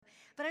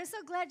But I'm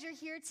so glad you're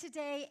here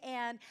today,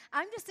 and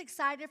I'm just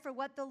excited for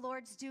what the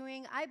Lord's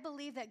doing. I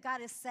believe that God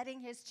is setting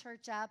his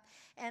church up,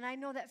 and I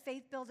know that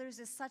Faith Builders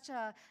is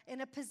in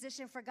a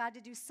position for God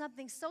to do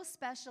something so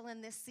special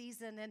in this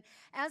season. And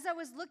as I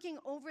was looking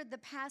over the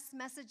past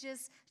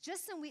messages,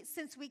 just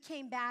since we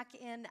came back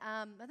in,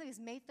 I think it was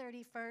May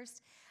 31st,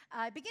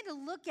 I began to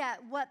look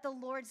at what the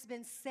Lord's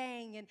been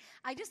saying, and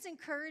I just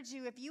encourage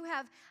you, if you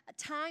have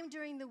time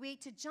during the week,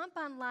 to jump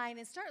online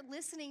and start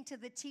listening to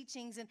the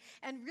teachings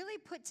and really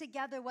put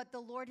together what the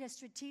Lord has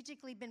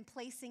strategically been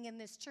placing in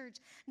this church,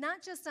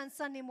 not just on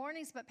Sunday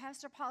mornings, but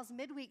Pastor Paul's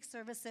midweek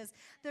services.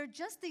 They're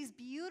just these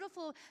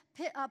beautiful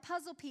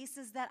puzzle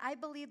pieces that I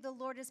believe the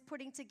Lord is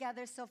putting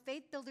together so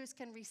Faith Builders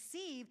can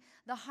receive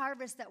the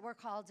harvest that we're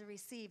called to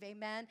receive.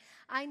 Amen.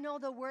 I know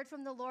the word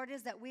from the Lord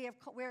is that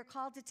we're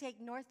called to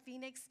take North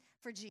Phoenix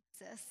for Jesus.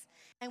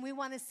 And we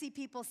want to see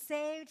people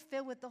saved,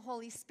 filled with the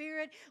Holy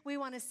Spirit. We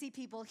want to see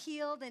people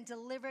healed and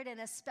delivered in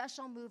a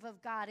special move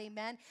of God.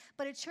 Amen.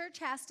 But a church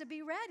has to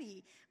be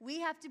ready. We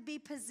have to be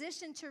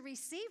positioned to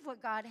receive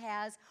what God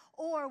has,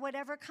 or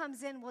whatever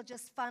comes in will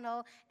just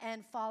funnel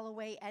and fall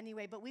away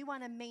anyway. But we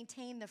want to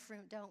maintain the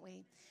fruit, don't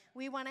we?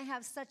 We want to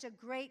have such a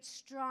great,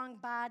 strong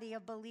body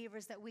of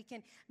believers that we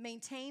can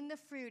maintain the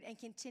fruit and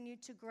continue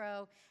to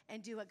grow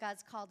and do what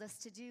God's called us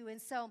to do.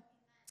 And so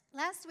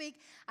last week,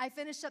 I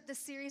finished up the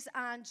series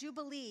on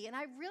Jubilee, and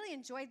I really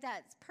enjoyed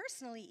that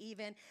personally,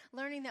 even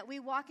learning that we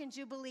walk in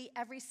Jubilee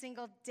every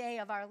single day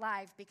of our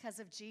life because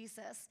of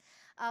Jesus.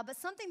 But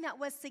something that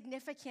was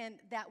significant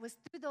that was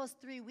through those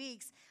 3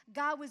 weeks,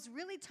 God was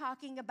really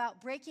talking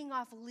about breaking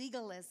off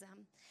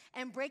legalism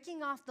and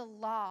breaking off the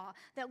law,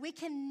 that we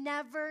can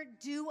never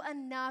do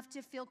enough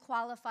to feel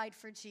qualified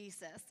for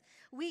Jesus.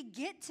 We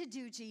get to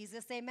do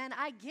Jesus, amen.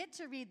 I get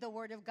to read the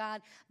Word of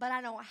God, but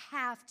I don't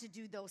have to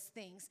do those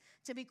things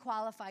to be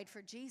qualified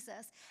for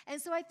Jesus.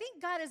 And so I think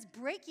God is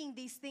breaking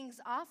these things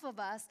off of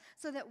us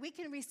so that we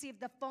can receive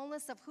the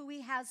fullness of who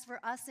He has for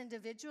us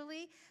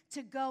individually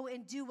to go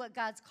and do what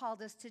God's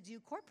called us to do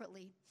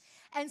corporately.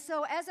 And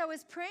so as I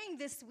was praying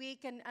this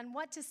week and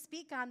what to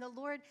speak on, the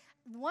Lord,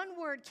 one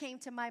word came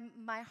to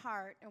my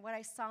heart, and what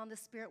I saw in the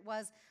Spirit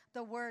was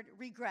the word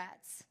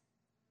regrets.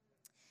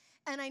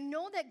 And I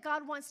know that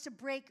God wants to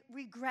break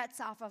regrets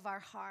off of our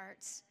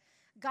hearts.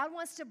 God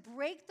wants to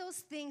break those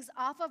things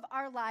off of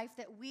our life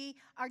that we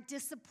are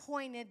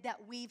disappointed that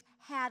we've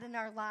had in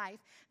our life.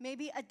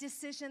 Maybe a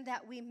decision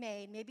that we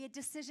made, maybe a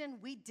decision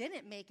we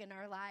didn't make in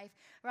our life,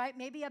 right?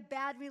 Maybe a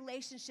bad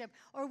relationship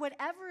or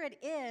whatever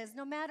it is,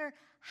 no matter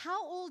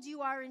how old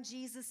you are in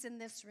Jesus in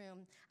this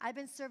room. I've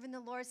been serving the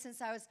Lord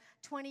since I was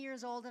 20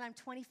 years old, and I'm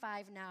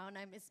 25 now, and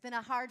it's been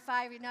a hard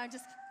 5 years. No,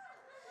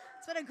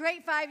 it's been a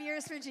great 5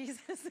 years for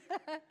Jesus.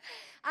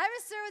 I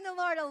was serving the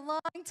Lord a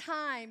long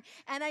time,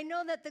 and I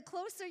know that the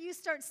closer you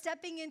start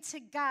stepping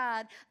into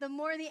God, the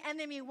more the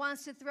enemy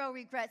wants to throw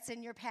regrets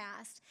in your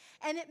past.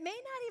 And it may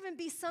not even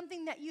be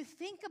something that you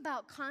think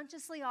about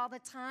consciously all the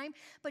time,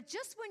 but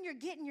just when you're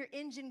getting your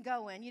engine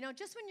going,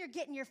 just when you're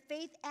getting your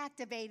faith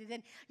activated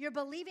and you're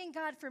believing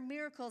God for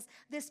miracles,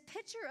 this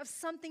picture of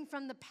something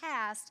from the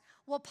past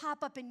will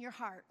pop up in your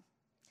heart.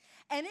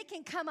 And it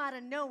can come out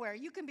of nowhere.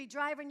 You can be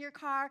driving your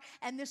car,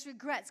 and this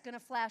regret's going to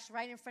flash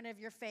right in front of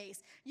your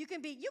face. You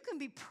can be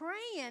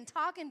praying,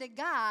 talking to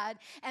God,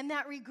 and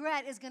that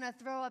regret is going to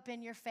throw up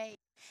in your face.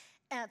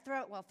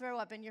 Throw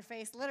up in your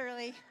face,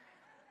 literally.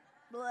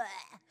 Blah.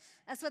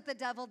 That's what the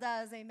devil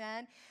does,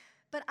 amen.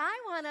 But I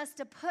want us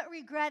to put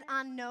regret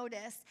on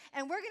notice,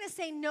 and we're going to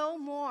say no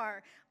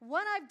more.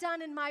 What I've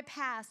done in my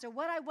past, or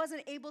what I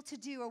wasn't able to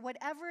do, or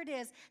whatever it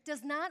is,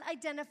 does not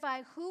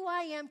identify who I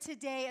am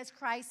today as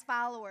Christ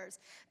followers.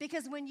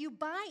 Because when you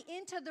buy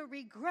into the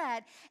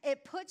regret,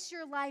 it puts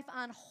your life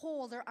on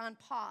hold or on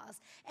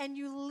pause. And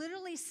you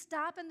literally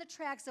stop in the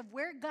tracks of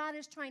where God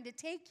is trying to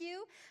take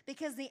you,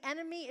 because the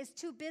enemy is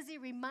too busy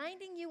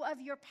reminding you of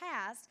your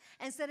past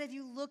instead of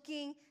you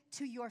looking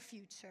to your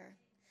future.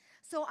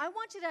 So I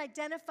want you to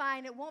identify,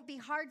 and it won't be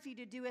hard for you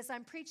to do as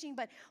I'm preaching,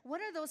 but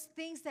what are those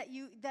things that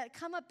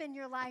come up in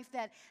your life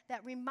that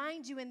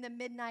remind you in the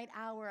midnight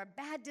hour, a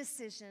bad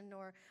decision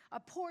or a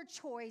poor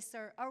choice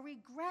or a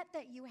regret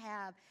that you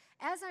have?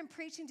 As I'm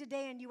preaching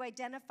today and you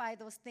identify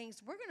those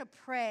things, we're going to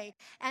pray,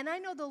 and I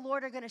know the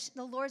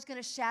Lord's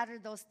going to shatter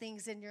those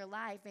things in your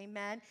life,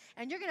 amen?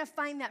 And you're going to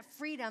find that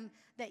freedom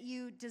that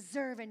you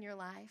deserve in your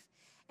life.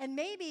 And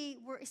maybe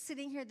we're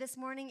sitting here this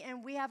morning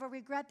and we have a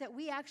regret that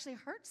we actually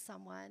hurt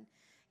someone.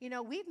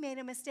 We've made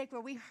a mistake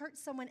where we hurt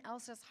someone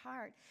else's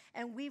heart.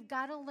 And we've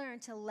got to learn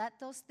to let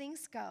those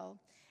things go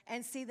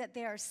and see that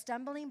they are a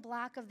stumbling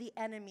block of the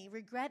enemy.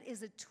 Regret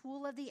is a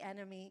tool of the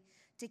enemy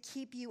to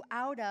keep you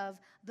out of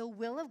the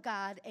will of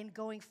God and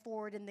going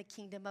forward in the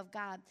kingdom of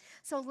God.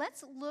 So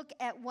let's look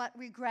at what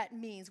regret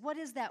means. What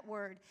is that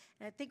word?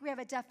 And I think we have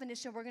a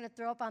definition we're going to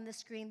throw up on the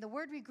screen. The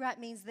word regret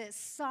means this: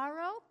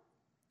 sorrow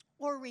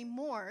or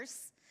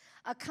remorse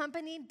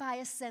accompanied by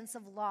a sense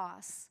of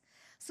loss.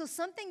 So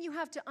something you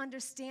have to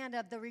understand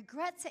of the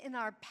regrets in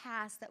our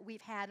past that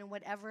we've had and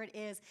whatever it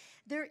is,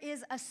 there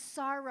is a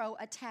sorrow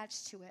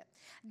attached to it.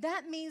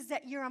 That means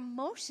that your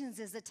emotions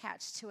is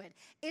attached to it.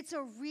 It's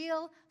a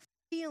real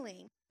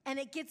feeling. And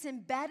it gets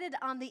embedded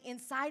on the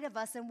inside of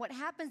us. And what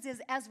happens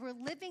is, as we're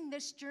living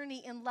this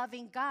journey in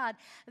loving God,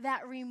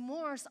 that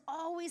remorse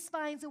always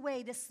finds a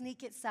way to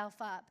sneak itself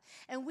up.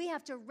 And we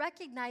have to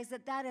recognize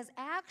that that is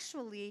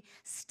actually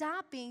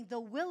stopping the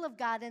will of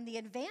God and the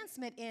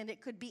advancement in, it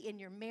could be in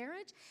your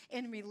marriage,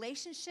 in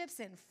relationships,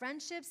 in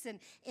friendships, and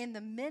in the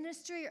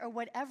ministry, or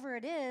whatever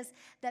it is,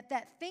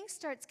 that thing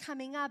starts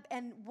coming up.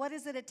 And what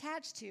is it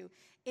attached to?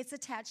 It's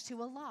attached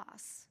to a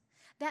loss.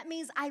 That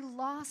means I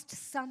lost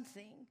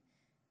something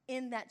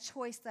in that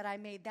choice that I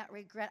made, that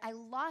regret. I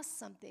lost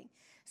something.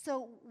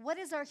 So what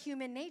is our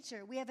human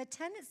nature? We have a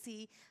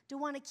tendency to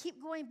want to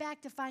keep going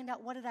back to find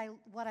out what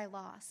I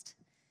lost.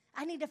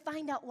 I need to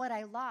find out what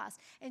I lost.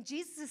 And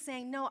Jesus is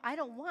saying, no, I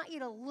don't want you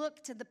to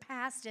look to the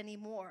past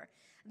anymore.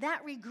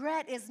 That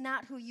regret is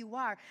not who you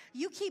are.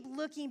 You keep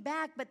looking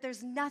back, but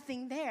there's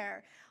nothing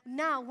there.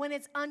 Now, when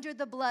it's under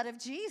the blood of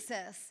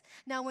Jesus.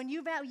 Now, when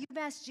you've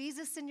asked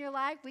Jesus in your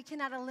life, we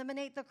cannot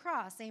eliminate the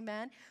cross,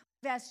 amen?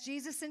 We've asked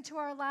Jesus into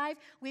our life,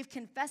 we've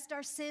confessed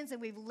our sins, and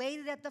we've laid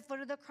it at the foot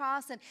of the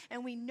cross,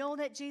 and we know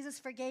that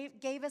Jesus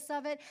gave us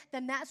of it,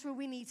 then that's where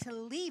we need to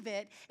leave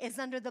it, is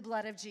under the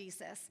blood of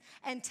Jesus.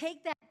 And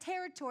take that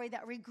territory,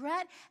 that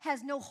regret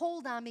has no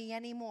hold on me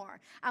anymore.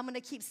 I'm going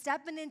to keep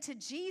stepping into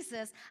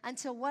Jesus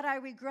until what I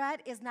regret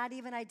is not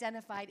even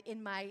identified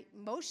in my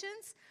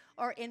emotions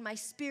or in my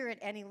spirit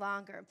any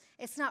longer.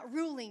 It's not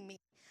ruling me.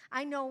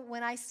 I know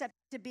when I stepped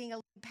to being a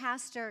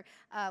pastor,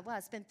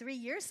 it's been 3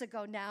 years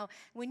ago now,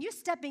 when you're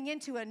stepping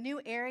into a new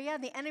area,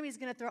 the enemy's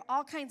going to throw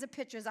all kinds of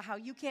pictures of how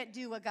you can't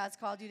do what God's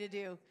called you to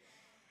do.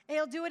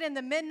 He'll do it in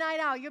the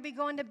midnight hour. You'll be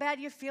going to bed,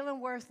 you're feeling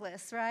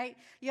worthless, right?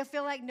 You'll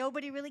feel like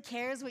nobody really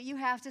cares what you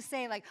have to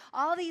say. Like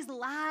all these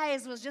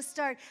lies will just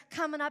start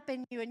coming up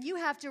in you. And you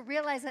have to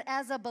realize that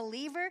as a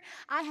believer,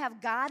 I have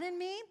God in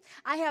me.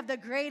 I have the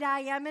great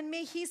I am in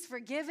me. He's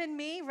forgiven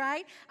me,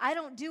 right? I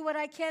don't do what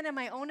I can in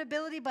my own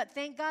ability, but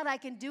thank God I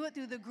can do it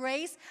through the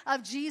grace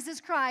of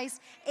Jesus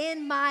Christ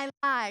in my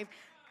life.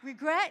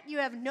 Regret, you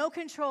have no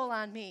control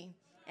on me.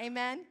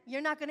 Amen?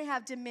 You're not going to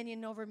have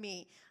dominion over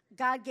me.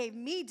 God gave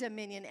me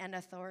dominion and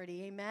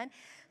authority, amen?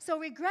 So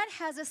regret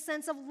has a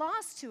sense of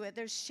loss to it.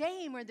 There's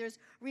shame or there's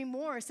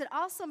remorse. It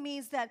also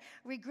means that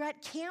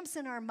regret camps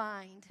in our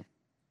mind.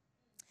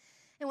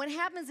 And what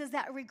happens is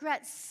that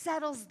regret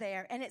settles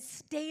there and it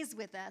stays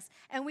with us.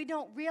 And we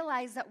don't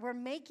realize that we're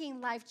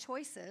making life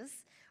choices.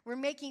 We're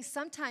making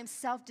sometimes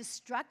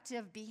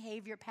self-destructive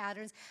behavior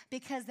patterns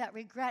because that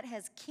regret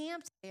has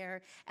camped there,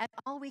 and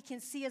all we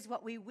can see is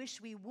what we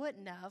wish we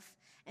wouldn't have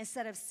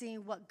instead of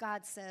seeing what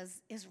God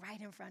says is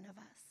right in front of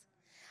us.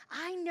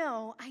 I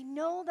know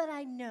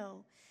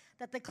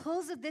that the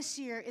close of this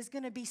year is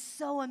going to be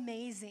so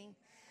amazing.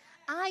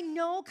 I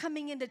know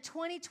coming into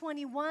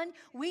 2021,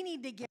 we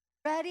need to get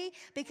ready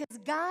because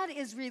God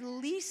is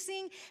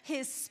releasing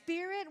His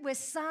Spirit with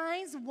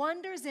signs,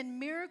 wonders, and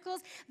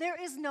miracles.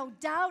 There is no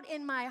doubt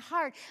in my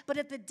heart. But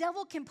if the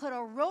devil can put a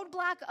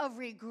roadblock of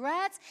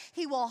regrets,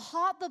 he will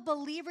halt the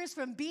believers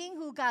from being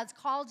who God's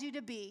called you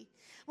to be.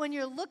 When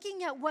you're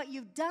looking at what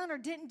you've done or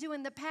didn't do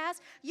in the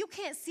past, you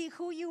can't see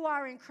who you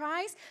are in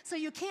Christ, so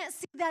you can't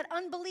see that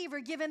unbeliever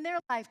giving their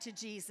life to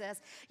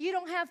Jesus. You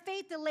don't have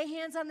faith to lay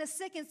hands on the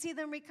sick and see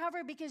them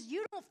recover because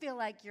you don't feel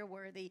like you're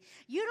worthy.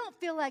 You don't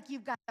feel like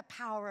you've got the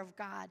power of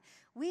God.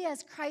 We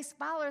as Christ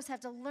followers have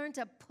to learn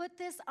to put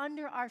this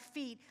under our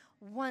feet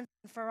once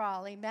and for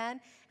all, amen?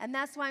 And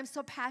that's why I'm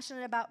so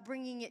passionate about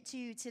bringing it to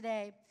you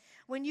today.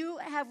 When you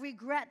have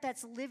regret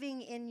that's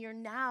living in your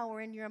now or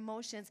in your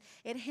emotions,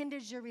 it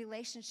hinders your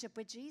relationship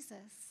with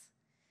Jesus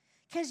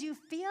because you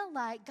feel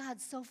like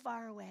God's so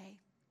far away.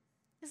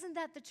 Isn't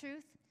that the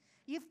truth?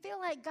 You feel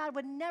like God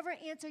would never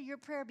answer your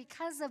prayer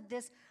because of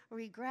this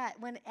regret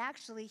when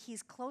actually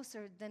He's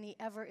closer than He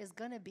ever is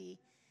going to be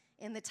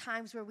in the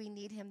times where we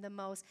need Him the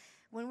most.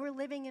 When we're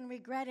living in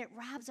regret, it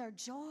robs our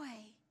joy,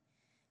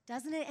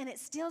 doesn't it? And it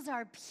steals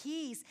our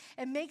peace.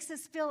 It makes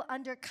us feel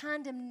under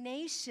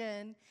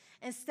condemnation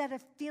instead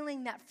of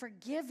feeling that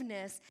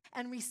forgiveness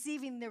and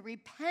receiving the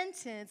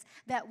repentance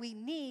that we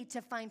need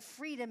to find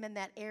freedom in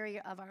that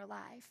area of our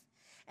life.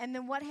 And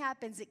then what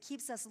happens? It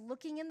keeps us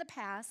looking in the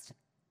past.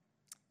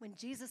 When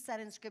Jesus said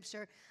in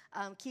Scripture,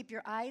 keep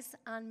your eyes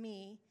on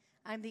me.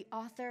 I'm the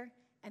author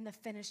and the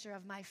finisher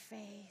of my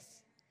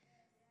faith.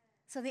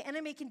 So the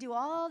enemy can do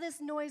all this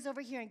noise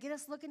over here and get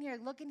us looking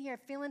here,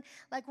 feeling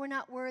like we're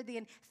not worthy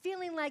and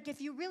feeling like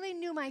if you really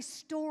knew my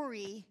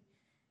story,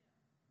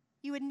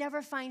 you would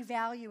never find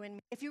value in me.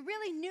 If you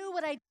really knew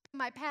what I did in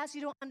my past,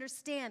 you don't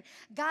understand.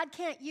 God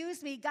can't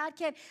use me. God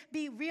can't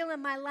be real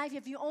in my life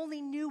if you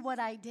only knew what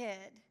I did,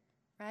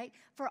 right?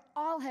 For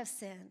all have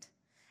sinned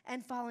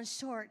and fallen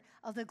short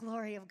of the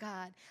glory of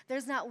God.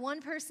 There's not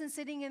one person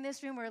sitting in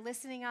this room or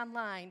listening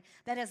online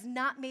that has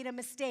not made a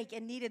mistake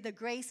and needed the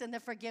grace and the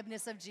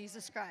forgiveness of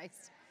Jesus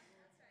Christ.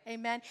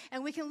 Amen.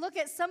 And we can look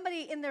at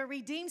somebody in their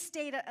redeemed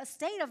state, a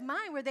state of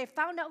mind where they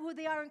found out who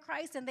they are in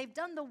Christ and they've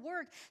done the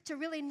work to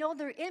really know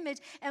their image.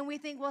 And we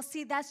think, well,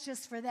 see, that's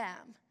just for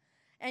them.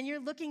 And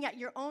you're looking at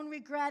your own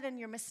regret and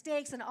your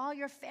mistakes and all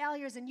your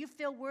failures, and you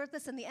feel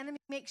worthless, and the enemy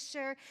makes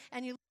sure,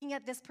 and you're looking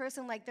at this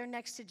person like they're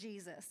next to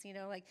Jesus. You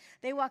know, like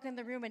they walk in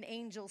the room and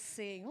angels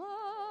sing,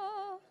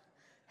 oh,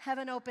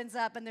 heaven opens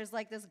up, and there's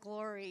like this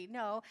glory.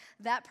 No,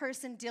 that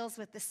person deals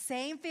with the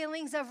same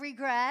feelings of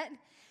regret,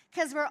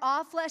 because we're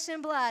all flesh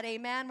and blood,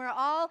 amen? We're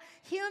all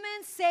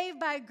humans saved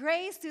by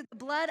grace through the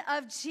blood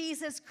of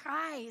Jesus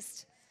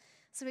Christ.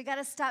 So we got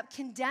to stop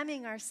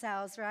condemning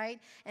ourselves, right?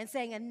 And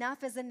saying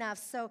enough is enough.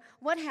 So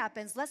what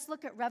happens? Let's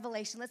look at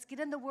Revelation. Let's get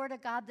in the Word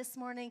of God this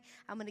morning.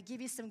 I'm going to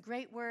give you some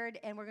great word,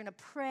 and we're going to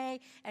pray,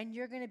 and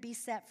you're going to be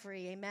set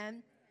free,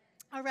 amen?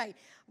 All right,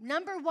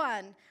 number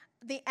one,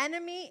 the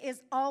enemy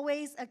is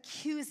always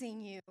accusing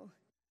you.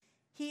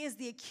 He is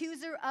the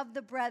accuser of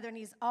the brethren.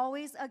 He's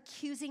always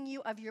accusing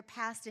you of your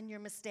past and your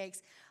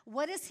mistakes.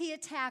 What does he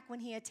attack when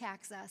he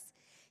attacks us?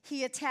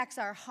 He attacks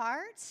our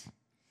heart,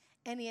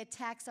 and he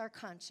attacks our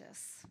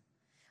conscience.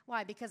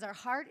 Why? Because our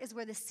heart is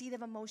where the seat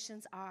of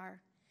emotions are.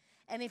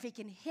 And if he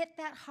can hit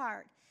that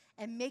heart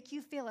and make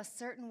you feel a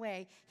certain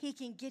way, he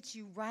can get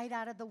you right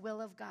out of the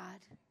will of God.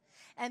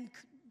 And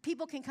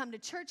people can come to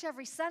church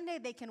every Sunday,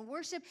 they can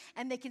worship,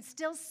 and they can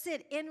still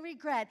sit in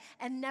regret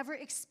and never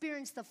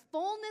experience the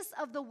fullness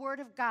of the Word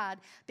of God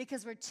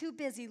because we're too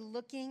busy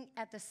looking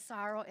at the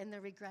sorrow and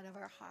the regret of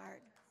our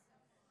heart.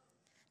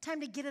 Time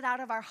to get it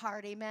out of our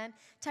heart, amen?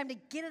 Time to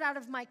get it out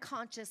of my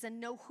conscience and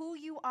know who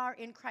you are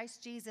in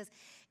Christ Jesus.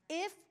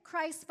 If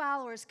Christ's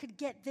followers could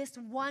get this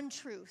one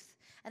truth,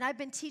 and I've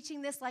been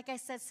teaching this, like I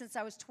said, since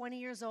I was 20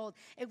 years old,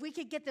 if we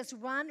could get this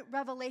one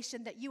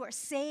revelation that you are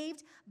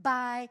saved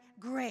by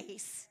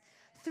grace,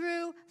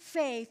 through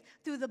faith,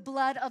 through the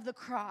blood of the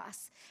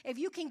cross. If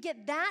you can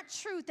get that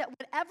truth that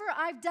whatever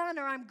I've done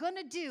or I'm going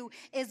to do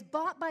is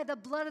bought by the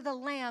blood of the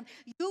Lamb,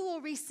 you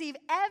will receive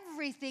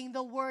everything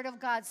the Word of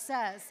God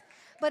says.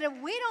 But if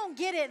we don't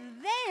get it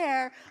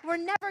there, we're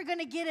never going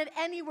to get it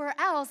anywhere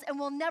else, and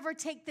we'll never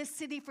take this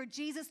city for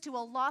Jesus to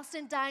a lost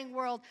and dying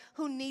world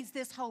who needs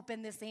this hope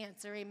and this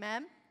answer.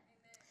 Amen?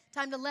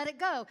 Time to let it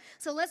go.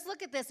 So let's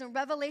look at this in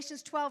Revelation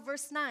 12,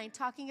 verse 9,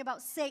 talking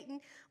about Satan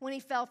when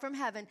he fell from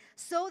heaven.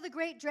 So the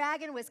great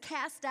dragon was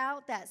cast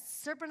out, that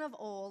serpent of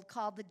old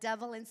called the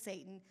devil and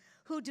Satan,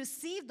 who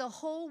deceived the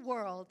whole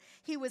world.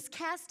 He was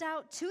cast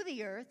out to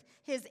the earth.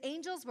 His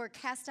angels were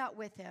cast out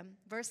with him.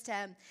 Verse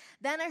 10,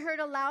 then I heard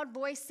a loud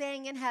voice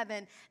saying in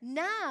heaven,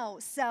 now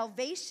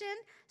salvation,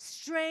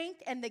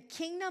 strength, and the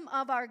kingdom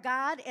of our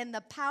God and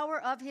the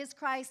power of his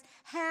Christ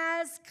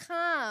has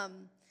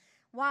come.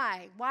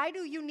 Why? Why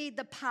do you need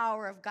the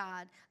power of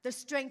God, the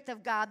strength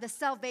of God, the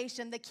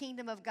salvation, the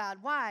kingdom of God?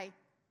 Why?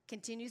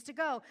 Continues to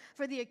go.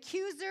 For the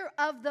accuser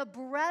of the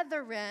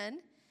brethren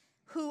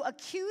who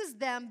accused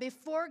them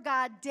before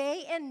God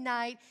day and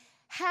night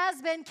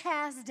has been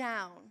cast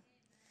down.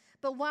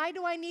 But why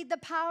do I need the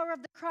power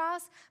of the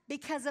cross?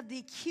 Because of the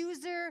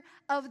accuser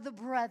of the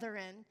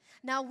brethren.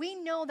 Now we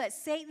know that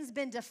Satan's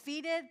been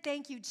defeated.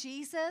 Thank you,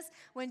 Jesus.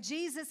 When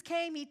Jesus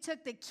came, he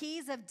took the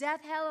keys of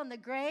death, hell, and the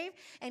grave,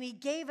 and he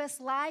gave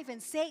us life,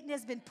 and Satan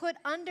has been put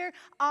under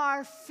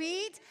our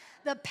feet.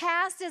 The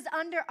past is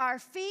under our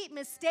feet.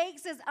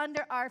 Mistakes is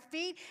under our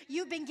feet.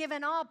 You've been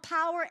given all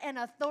power and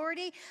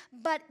authority,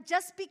 but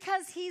just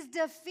because he's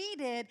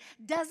defeated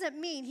doesn't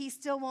mean he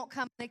still won't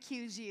come and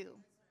accuse you.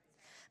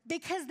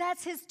 Because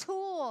that's his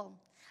tool.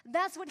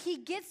 That's what he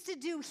gets to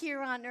do here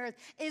on earth,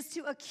 is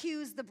to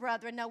accuse the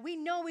brethren. Now, we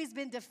know he's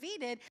been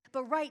defeated,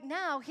 but right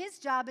now, his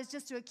job is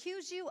just to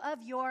accuse you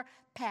of your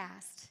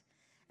past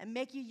and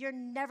make you're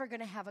never going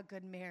to have a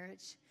good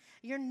marriage.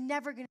 You're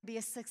never going to be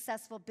a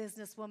successful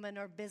businesswoman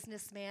or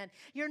businessman.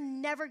 You're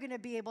never going to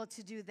be able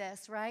to do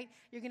this, right?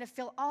 You're going to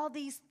feel all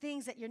these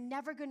things that you're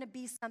never going to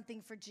be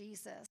something for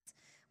Jesus,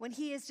 when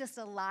he is just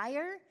a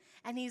liar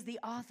and he's the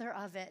author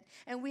of it.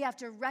 And we have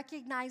to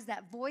recognize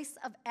that voice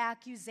of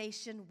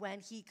accusation when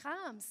he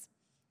comes,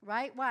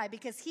 right? Why?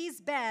 Because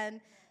he's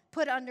been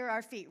put under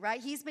our feet,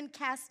 right? He's been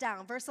cast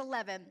down. Verse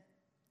 11,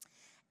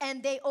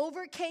 and they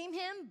overcame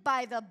him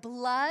by the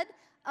blood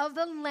of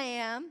the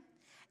Lamb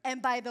and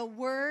by the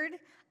word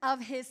of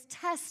his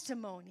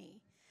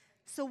testimony.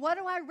 So what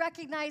do I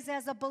recognize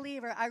as a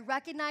believer? I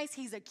recognize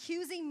he's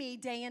accusing me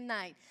day and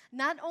night,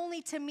 not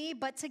only to me,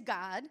 but to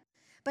God.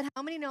 But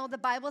how many know the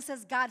Bible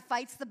says God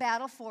fights the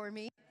battle for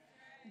me?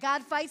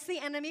 God fights the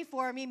enemy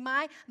for me.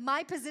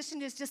 My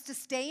position is just to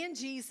stay in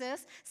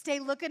Jesus, stay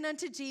looking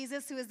unto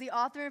Jesus, who is the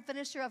author and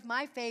finisher of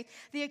my faith.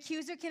 The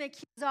accuser can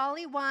accuse all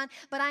he wants,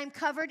 but I'm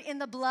covered in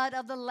the blood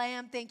of the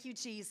Lamb. Thank you,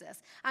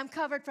 Jesus. I'm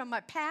covered from my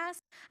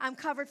past, I'm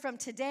covered from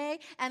today,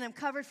 and I'm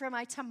covered from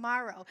my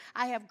tomorrow.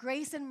 I have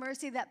grace and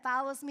mercy that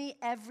follows me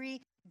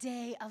every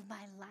day of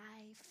my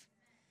life.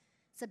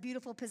 It's a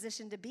beautiful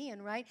position to be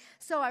in, right?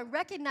 So I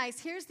recognize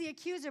here's the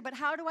accuser, but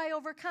how do I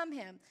overcome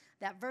him?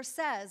 That verse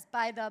says,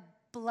 by the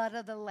blood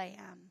of the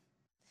Lamb.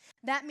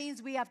 That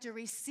means we have to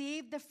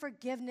receive the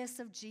forgiveness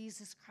of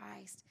Jesus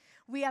Christ.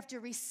 We have to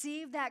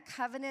receive that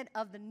covenant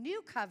of the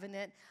new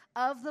covenant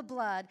of the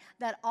blood,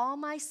 that all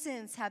my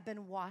sins have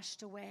been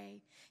washed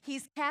away.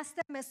 He's cast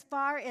them as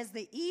far as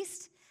the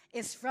east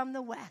is from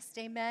the west.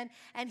 Amen.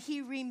 And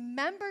he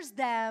remembers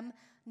them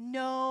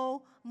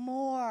no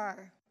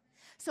more.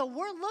 So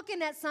we're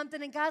looking at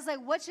something and God's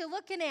like, what you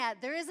looking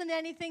at? There isn't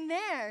anything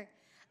there.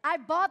 I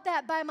bought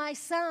that by my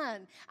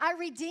son. I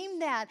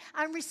redeemed that.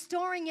 I'm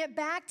restoring it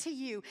back to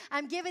you.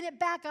 I'm giving it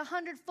back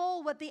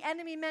 100-fold. What the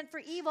enemy meant for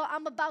evil,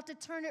 I'm about to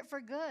turn it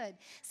for good.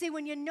 See,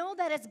 when you know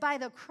that it's by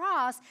the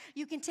cross,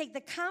 you can take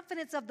the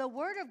confidence of the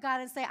word of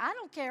God and say, I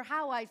don't care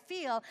how I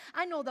feel.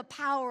 I know the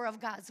power of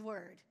God's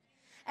word.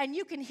 And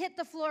you can hit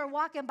the floor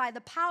walking by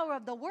the power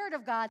of the word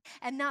of God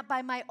and not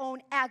by my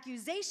own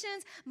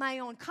accusations, my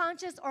own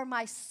conscience, or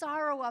my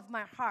sorrow of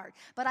my heart.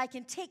 But I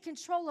can take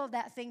control of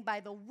that thing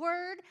by the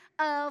word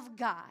of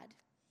God.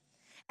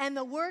 And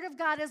the word of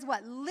God is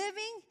what?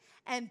 Living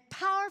and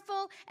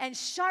powerful and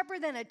sharper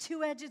than a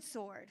two-edged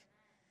sword.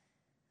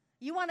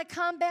 You want to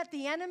combat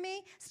the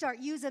enemy? Start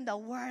using the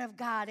word of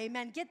God.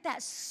 Amen. Get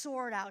that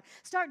sword out.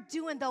 Start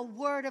doing the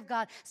word of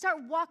God. Start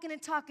walking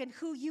and talking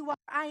who you are.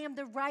 I am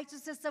the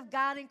righteousness of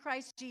God in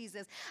Christ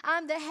Jesus.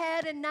 I'm the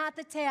head and not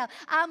the tail.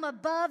 I'm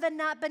above and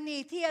not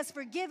beneath. He has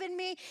forgiven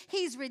me.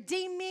 He's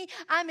redeemed me.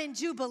 I'm in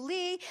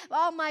Jubilee.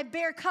 All my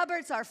bare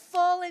cupboards are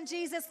full in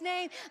Jesus'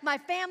 name. My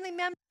family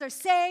members are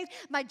saved.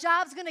 My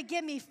job's going to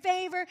give me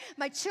favor.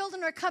 My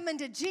children are coming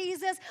to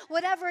Jesus.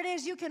 Whatever it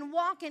is, you can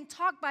walk and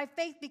talk by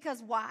faith,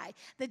 because why?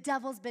 The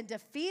devil's been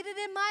defeated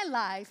in my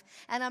life,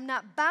 and I'm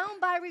not bound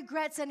by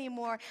regrets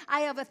anymore.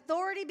 I have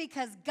authority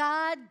because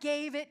God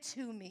gave it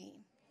to me.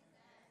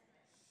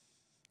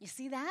 You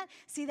see that?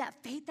 See that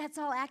faith that's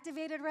all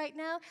activated right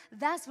now?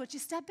 That's what you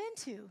step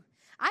into.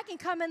 I can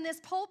come in this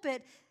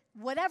pulpit,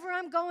 whatever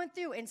I'm going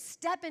through, and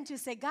step into,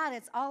 say, God,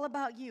 it's all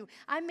about you.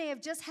 I may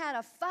have just had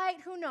a fight,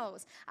 who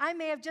knows? I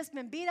may have just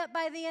been beat up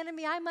by the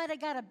enemy. I might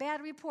have got a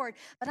bad report,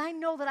 but I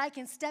know that I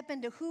can step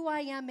into who I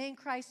am in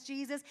Christ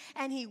Jesus,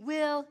 and he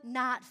will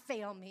not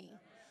fail me.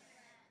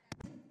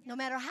 No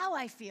matter how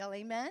I feel,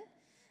 amen?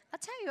 I'll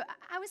tell you,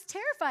 I was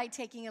terrified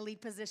taking a lead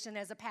position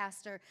as a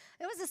pastor.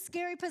 It was a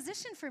scary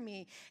position for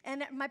me.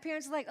 And my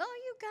parents were like, oh,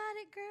 you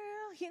got it,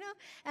 girl, you know.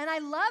 And I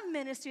love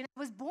ministry, and I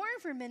was born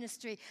for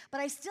ministry,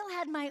 but I still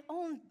had my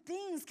own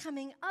things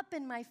coming up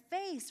in my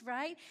face,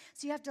 right?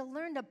 So you have to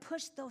learn to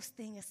push those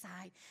things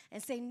aside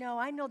and say, no,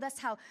 I know that's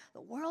how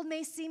the world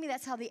may see me.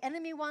 That's how the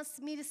enemy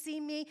wants me to see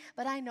me,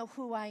 but I know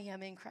who I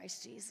am in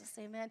Christ Jesus,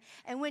 amen?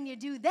 And when you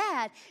do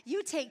that,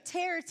 you take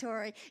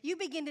territory. You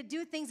begin to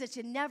do things that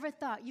you never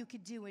thought you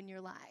could do in your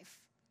life,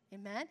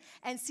 amen,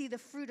 and see the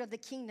fruit of the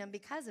kingdom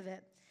because of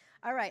it.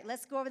 All right,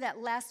 let's go over that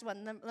last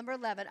one, number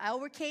 11. I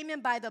overcame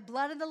him by the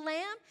blood of the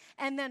Lamb,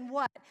 and then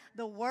what?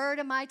 The word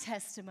of my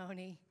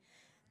testimony.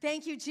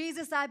 Thank you,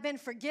 Jesus, I've been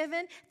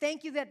forgiven.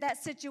 Thank you that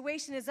that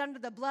situation is under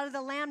the blood of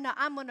the Lamb. Now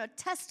I'm going to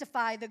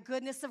testify the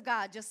goodness of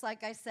God, just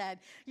like I said.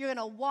 You're going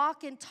to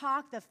walk and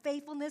talk the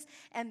faithfulness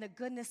and the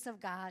goodness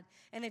of God.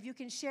 And if you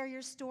can share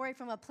your story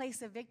from a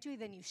place of victory,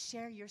 then you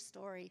share your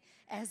story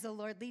as the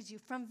Lord leads you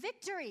from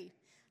victory.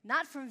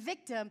 Not from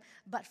victim,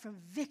 but from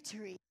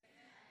victory.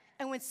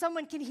 And when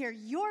someone can hear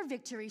your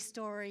victory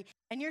story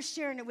and you're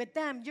sharing it with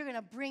them, you're going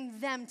to bring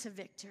them to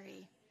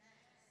victory.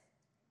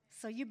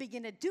 So you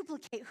begin to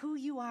duplicate who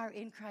you are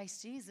in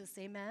Christ Jesus.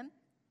 Amen?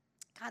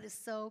 God is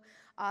so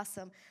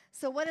awesome.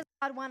 So what does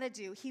God want to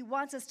do? He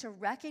wants us to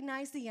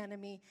recognize the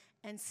enemy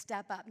and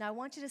step up. Now, I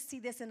want you to see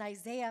this in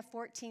Isaiah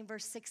 14,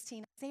 verse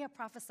 16. Isaiah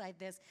prophesied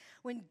this.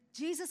 When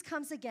Jesus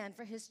comes again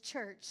for his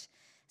church,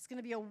 it's going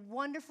to be a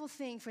wonderful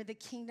thing for the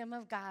kingdom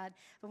of God.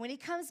 But when he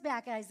comes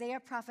back, Isaiah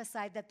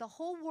prophesied that the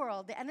whole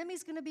world, the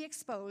enemy's going to be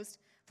exposed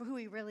for who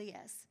he really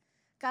is.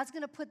 God's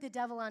going to put the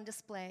devil on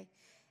display.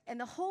 And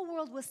the whole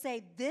world will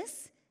say,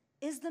 this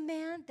is the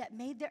man that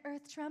made the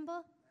earth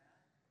tremble?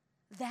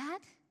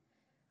 That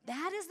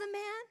is the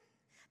man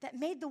that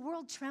made the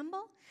world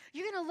tremble?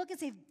 You're going to look and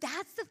say,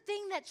 that's the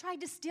thing that tried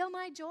to steal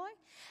my joy?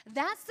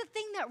 That's the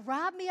thing that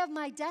robbed me of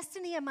my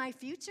destiny and my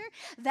future?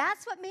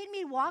 That's what made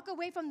me walk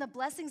away from the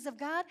blessings of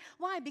God?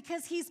 Why?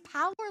 Because he's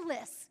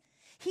powerless.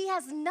 He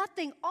has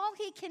nothing. All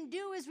he can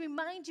do is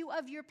remind you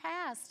of your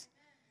past.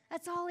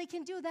 That's all he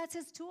can do. That's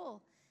his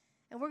tool.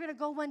 And we're going to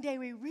go one day,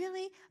 we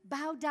really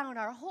bow down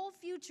our whole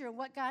future and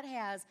what God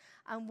has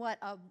on what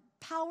a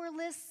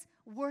powerless,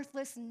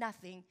 worthless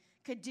nothing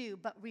could do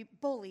but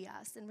bully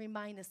us and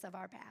remind us of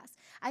our past.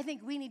 I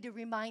think we need to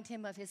remind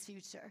him of his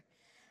future.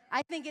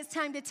 I think it's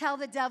time to tell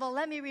the devil,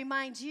 let me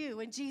remind you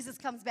when Jesus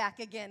comes back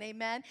again,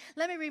 amen?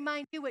 Let me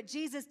remind you what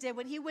Jesus did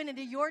when he went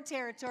into your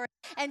territory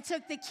and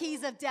took the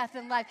keys of death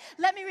and life.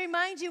 Let me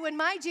remind you when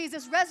my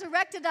Jesus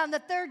resurrected on the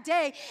third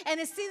day and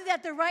is seated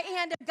at the right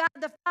hand of God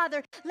the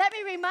Father. Let me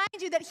remind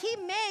you that he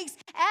makes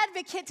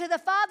advocate to the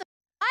Father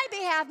on my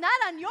behalf, not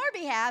on your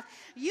behalf.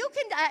 You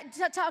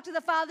can talk to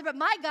the Father, but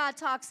my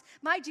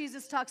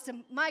Jesus talks to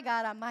my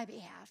God on my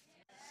behalf.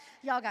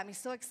 Y'all got me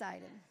so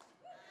excited.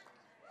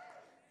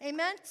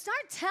 Amen.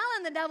 Start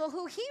telling the devil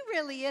who he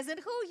really is and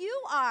who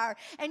you are.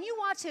 And you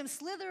watch him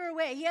slither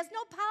away. He has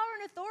no power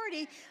and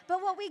authority,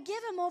 but what we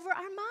give him over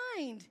our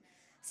mind.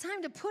 It's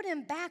time to put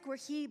him back where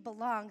he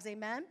belongs.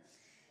 Amen.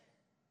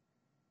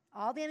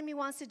 All the enemy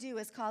wants to do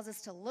is cause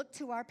us to look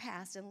to our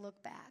past and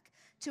look back.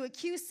 To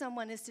accuse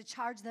someone is to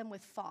charge them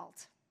with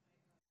fault.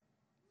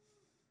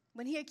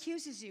 When he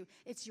accuses you,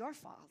 it's your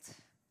fault.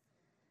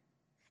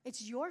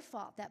 It's your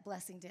fault that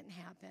blessing didn't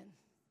happen.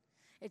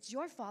 It's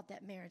your fault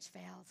that marriage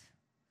failed.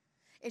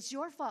 It's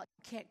your fault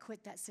you can't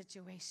quit that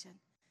situation.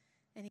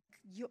 And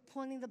you're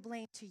pointing the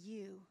blame to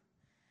you.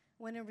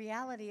 When in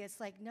reality, it's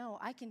like, no,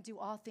 I can do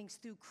all things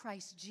through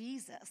Christ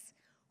Jesus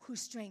who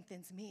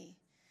strengthens me.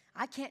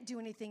 I can't do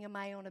anything in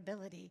my own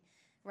ability,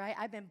 right?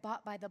 I've been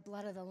bought by the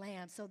blood of the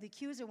Lamb. So the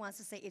accuser wants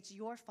to say it's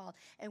your fault.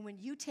 And when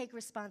you take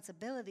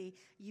responsibility,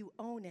 you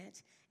own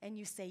it. And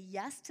you say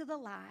yes to the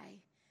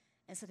lie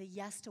instead of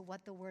yes to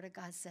what the Word of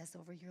God says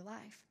over your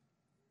life.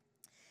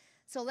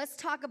 So let's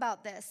talk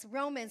about this.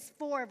 Romans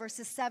 4,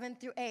 verses 7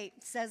 through 8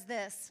 says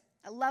this.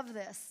 I love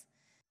this.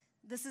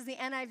 This is the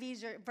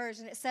NIV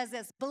version. It says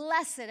this,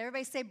 blessed.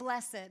 Everybody say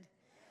blessed. Yes.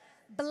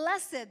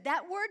 Blessed.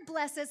 That word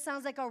blessed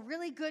sounds like a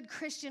really good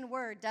Christian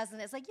word, doesn't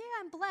it? It's like, yeah,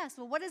 I'm blessed.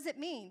 Well, what does it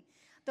mean?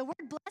 The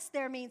word blessed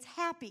there means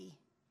happy,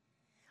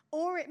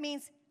 or it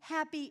means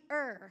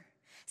happier.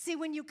 See,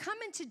 when you come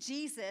into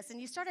Jesus and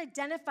you start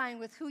identifying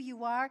with who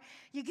you are,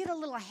 you get a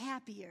little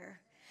happier.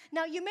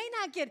 Now, you may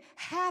not get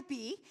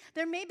happy.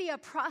 There may be a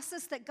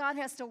process that God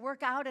has to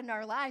work out in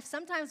our life.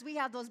 Sometimes we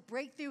have those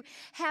breakthrough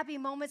happy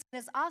moments, and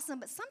it's awesome.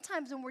 But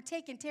sometimes when we're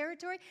taking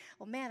territory,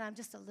 well, man, I'm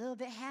just a little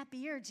bit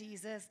happier,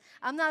 Jesus.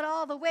 I'm not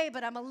all the way,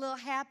 but I'm a little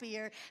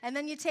happier. And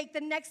then you take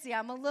the next day,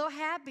 I'm a little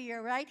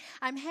happier, right?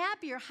 I'm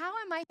happier. How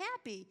am I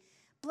happy?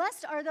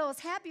 Blessed are those,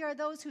 happy are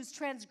those whose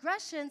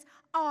transgressions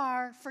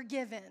are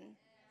forgiven.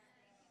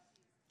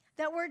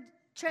 That word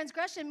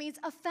transgression means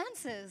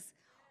offenses.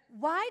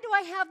 Why do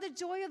I have the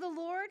joy of the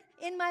Lord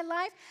in my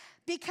life?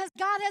 Because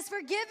God has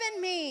forgiven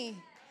me.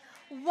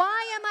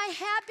 Why am I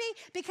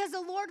happy? Because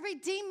the Lord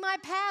redeemed my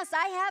past.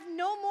 I have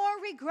no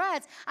more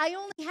regrets. I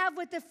only have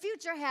what the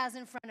future has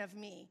in front of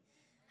me.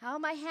 How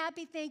am I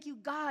happy? Thank you,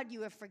 God,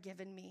 you have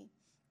forgiven me.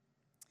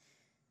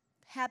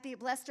 Happy,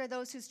 blessed are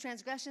those whose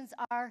transgressions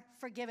are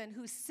forgiven,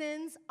 whose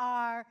sins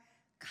are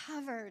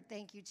covered.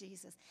 Thank you,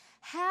 Jesus.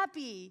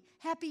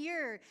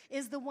 Happier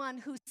is the one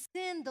whose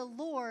sin the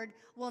Lord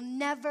will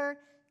never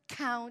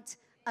count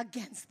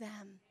against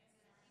them.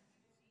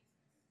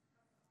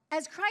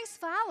 As Christ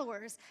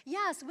followers,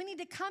 yes, we need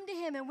to come to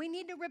him and we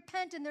need to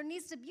repent, and there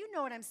needs to be, you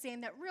know what I'm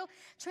saying, that real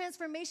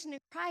transformation in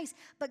Christ.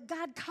 But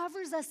God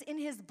covers us in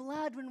his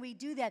blood when we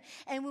do that.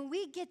 And when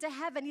we get to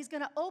heaven, he's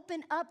going to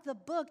open up the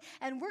book,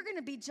 and we're going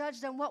to be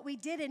judged on what we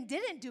did and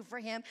didn't do for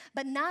him,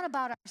 but not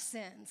about our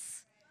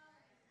sins.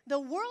 The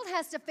world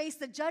has to face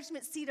the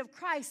judgment seat of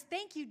Christ.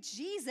 Thank you,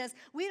 Jesus.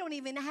 We don't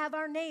even have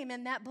our name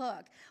in that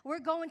book. We're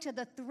going to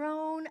the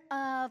throne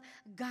of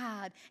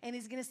God. And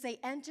he's going to say,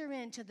 enter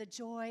into the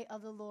joy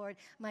of the Lord,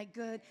 my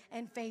good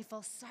and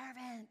faithful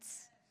servant.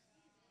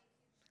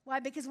 Why?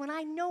 Because when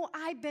I know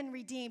I've been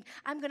redeemed,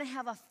 I'm going to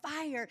have a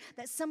fire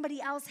that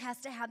somebody else has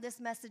to have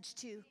this message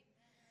to.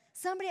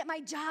 Somebody at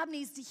my job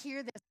needs to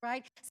hear this,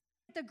 right?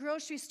 The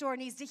grocery store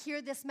needs to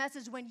hear this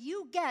message. When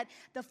you get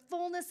the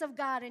fullness of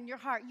God in your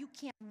heart, you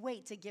can't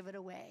wait to give it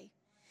away.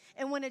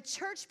 And when a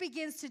church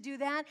begins to do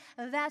that,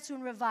 that's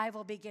when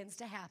revival begins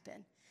to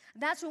happen.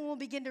 That's when we'll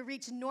begin to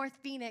reach North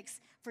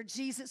Phoenix for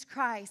Jesus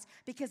Christ,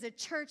 because a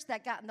church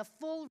that got in the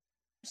full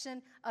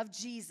revelation of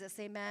Jesus,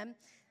 amen.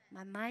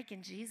 My mic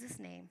in Jesus'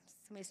 name.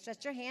 Somebody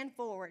stretch your hand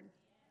forward.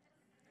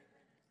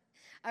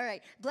 All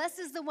right. Blessed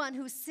is the one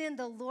whose sin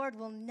the Lord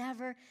will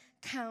never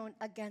count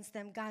against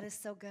them. God is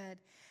so good.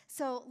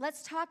 So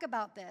let's talk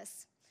about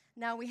this.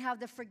 Now we have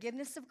the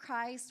forgiveness of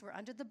Christ. We're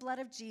under the blood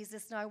of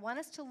Jesus. Now I want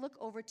us to look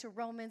over to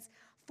Romans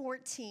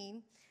 6.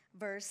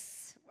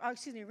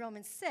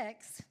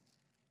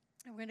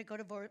 And we're going to go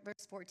to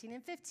verse 14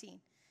 and 15.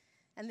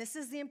 And this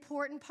is the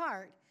important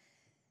part.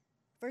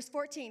 Verse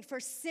 14, for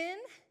sin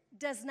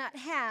does not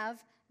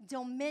have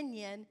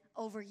dominion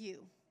over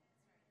you.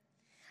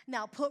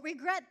 Now put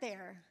regret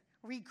there.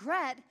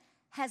 Regret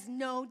has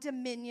no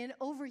dominion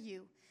over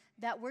you.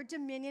 That word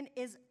dominion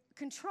is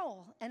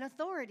control and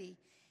authority.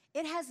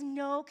 It has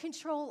no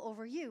control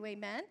over you,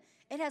 amen?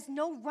 It has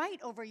no right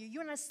over you.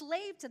 You're not a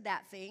slave to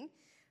that thing.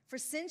 For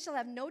sin shall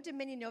have no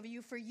dominion over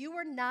you, for you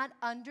are not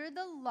under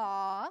the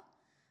law,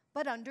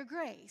 but under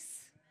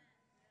grace.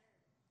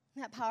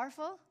 Isn't that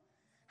powerful?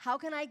 How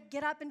can I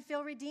get up and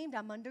feel redeemed?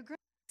 I'm under grace.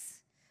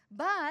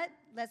 But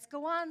let's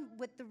go on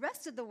with the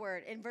rest of the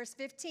word in verse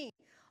 15.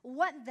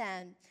 What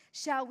then?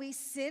 Shall we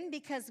sin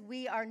because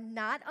we are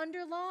not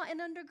under law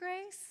and under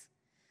grace?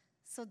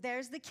 So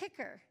there's the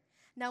kicker.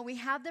 Now we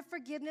have the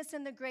forgiveness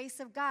and the grace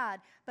of God,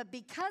 but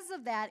because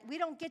of that, we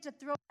don't get to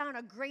throw down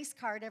a grace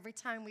card every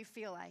time we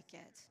feel like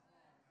it.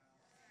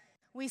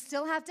 We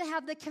still have to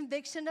have the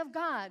conviction of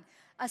God.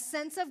 A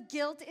sense of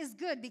guilt is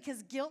good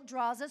because guilt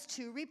draws us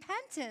to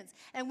repentance.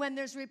 And when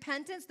there's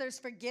repentance, there's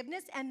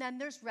forgiveness, and then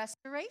there's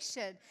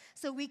restoration.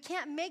 So we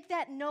can't make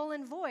that null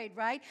and void,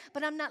 right?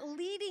 But I'm not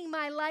leading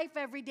my life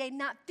every day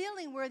not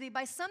feeling worthy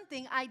by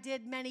something I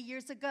did many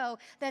years ago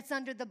that's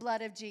under the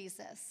blood of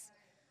Jesus.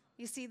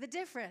 You see the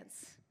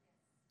difference?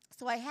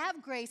 So I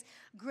have grace.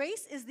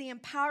 Grace is the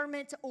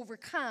empowerment to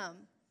overcome,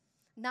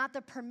 not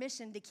the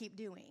permission to keep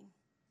doing.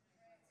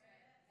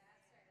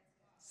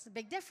 It's a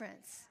big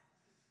difference.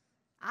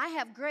 I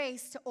have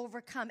grace to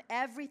overcome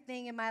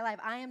everything in my life.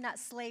 I am not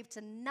slave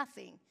to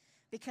nothing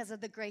because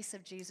of the grace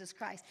of Jesus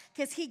Christ.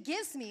 Because he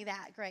gives me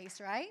that grace,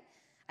 right?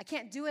 I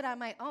can't do it on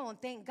my own.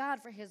 Thank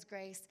God for his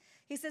grace.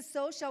 He says,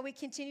 so shall we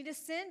continue to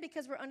sin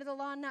because we're under the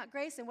law and not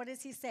grace? And what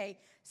does he say?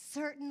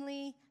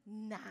 Certainly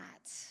not.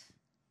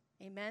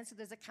 Amen? So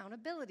there's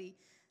accountability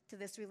to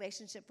this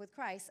relationship with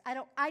Christ.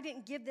 I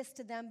didn't give this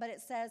to them, but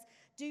it says,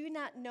 do you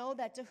not know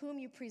that to whom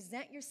you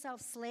present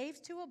yourselves slaves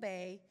to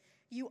obey,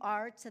 you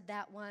are to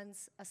that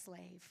one's a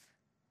slave?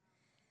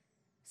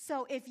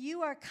 So if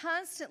you are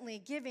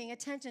constantly giving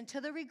attention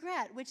to the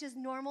regret, which is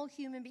normal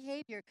human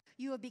behavior,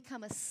 you will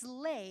become a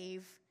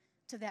slave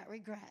to that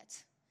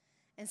regret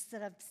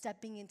instead of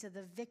stepping into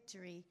the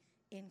victory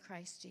in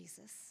Christ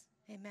Jesus.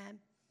 Amen.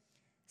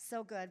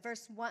 So good. 1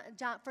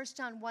 John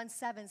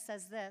 1:7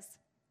 says this.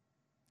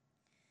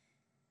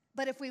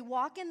 But if we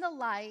walk in the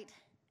light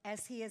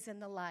as he is in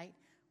the light,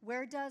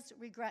 where does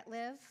regret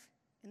live?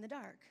 In the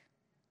dark.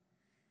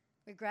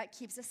 Regret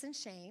keeps us in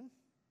shame.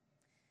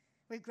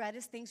 Regret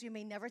is things we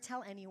may never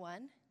tell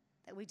anyone,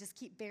 that we just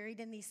keep buried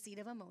in these seat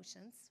of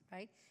emotions,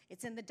 right?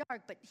 It's in the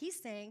dark, but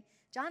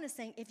John is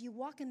saying, if you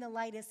walk in the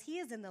light as he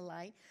is in the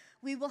light,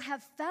 we will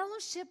have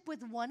fellowship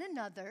with one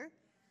another.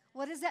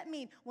 What does that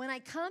mean? When I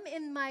come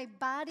in my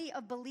body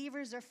of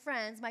believers or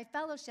friends, my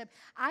fellowship,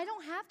 I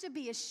don't have to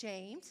be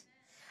ashamed.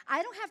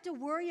 I don't have to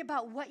worry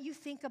about what you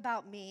think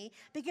about me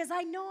because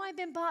I know I've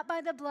been bought by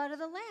the blood of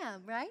the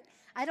Lamb, right?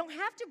 I don't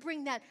have to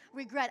bring that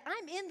regret.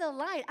 I'm in the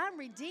light. I'm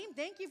redeemed.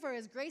 Thank you for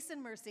his grace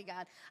and mercy,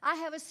 God. I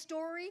have a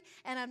story,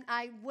 and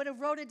I would have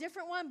wrote a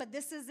different one, but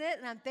this is it,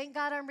 and thank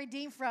God I'm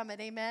redeemed from it,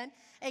 amen?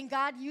 And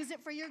God, use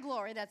it for your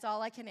glory. That's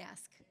all I can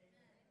ask,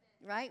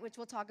 right? Which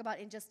we'll talk about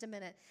in just a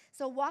minute.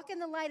 So walk in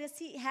the light as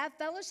he, have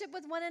fellowship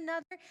with one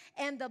another,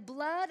 and the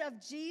blood of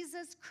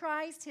Jesus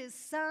Christ, his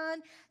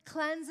son,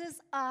 cleanses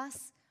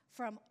us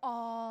from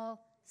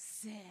all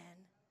sin.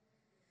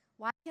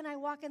 Why can I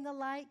walk in the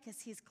light?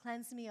 Because he's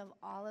cleansed me of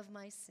all of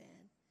my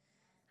sin.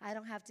 I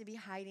don't have to be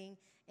hiding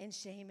in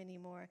shame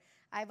anymore.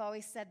 I've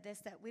always said this,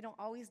 that we don't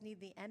always need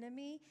the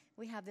enemy.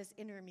 We have this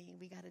inner me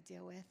we got to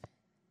deal with.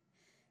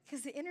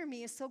 Because the inner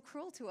me is so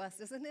cruel to us,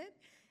 isn't it?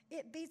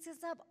 It beats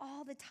us up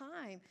all the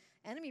time.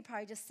 Enemy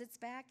probably just sits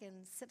back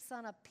and sips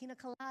on a pina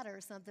colada or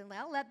something.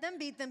 Well, let them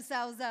beat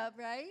themselves up,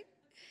 right?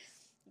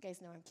 You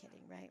guys know I'm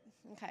kidding, right?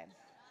 Okay.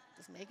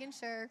 Just making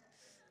sure.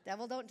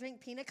 Devil, don't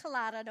drink pina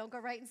colada. Don't go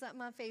writing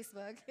something on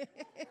Facebook.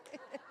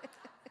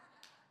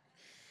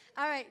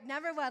 All right,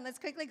 number one, let's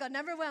quickly go.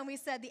 Number one, we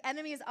said the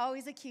enemy is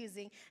always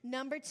accusing.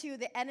 Number two,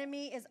 the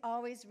enemy is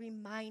always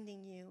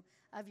reminding you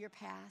of your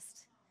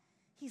past.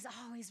 He's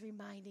always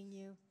reminding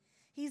you.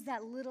 He's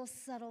that little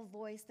subtle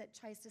voice that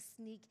tries to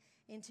sneak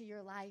into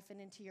your life and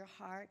into your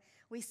heart.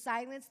 We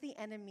silence the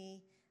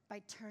enemy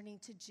by turning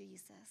to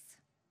Jesus.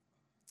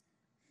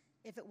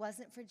 If it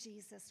wasn't for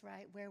Jesus,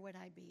 right, where would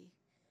I be?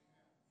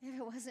 If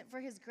it wasn't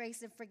for his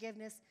grace and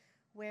forgiveness,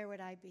 where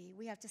would I be?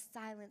 We have to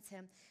silence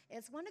him.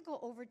 I want to go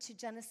over to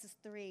Genesis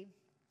 3.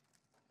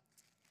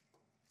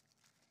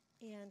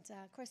 And,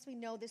 of course, we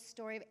know this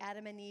story of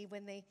Adam and Eve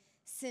when they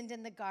sinned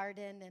in the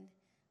garden. And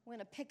we're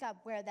going to pick up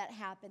where that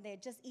happened. They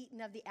had just eaten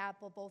of the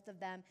apple, both of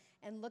them.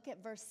 And look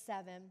at verse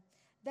 7.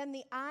 Then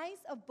the eyes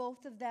of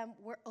both of them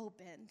were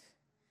opened.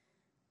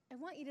 I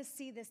want you to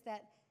see this,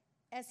 that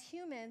as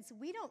humans,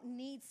 we don't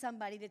need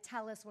somebody to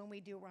tell us when we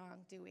do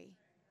wrong, do we?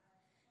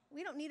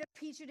 We don't need a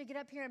preacher to get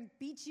up here and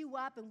beat you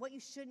up and what you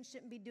should and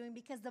shouldn't be doing,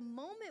 because the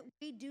moment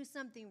we do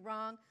something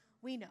wrong,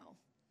 we know.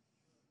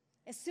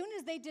 As soon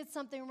as they did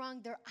something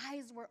wrong, their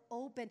eyes were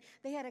open.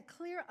 They had a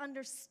clear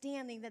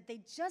understanding that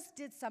they just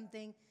did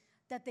something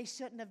that they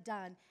shouldn't have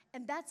done.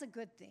 And that's a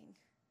good thing.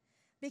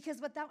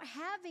 Because without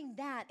having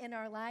that in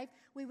our life,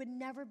 we would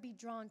never be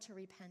drawn to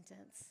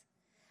repentance.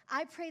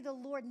 I pray the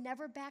Lord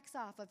never backs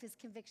off of his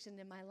conviction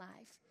in my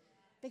life,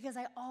 because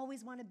I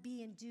always want to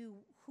be and do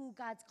who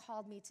God's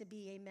called me to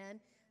be, amen,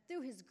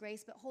 through his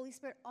grace. But Holy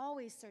Spirit,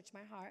 always search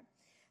my heart.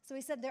 So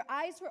he said their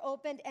eyes were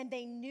opened and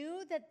they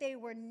knew that they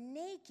were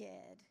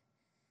naked.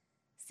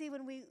 See,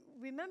 when we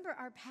remember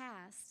our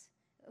past,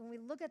 when we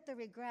look at the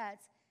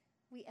regrets,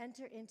 we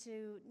enter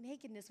into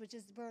nakedness, which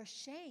is we're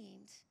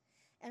ashamed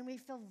and we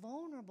feel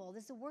vulnerable.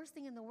 This is the worst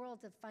thing in the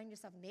world, to find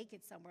yourself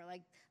naked somewhere.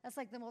 That's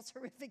like the most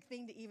horrific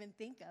thing to even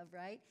think of,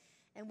 right?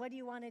 And what do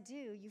you want to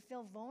do? You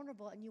feel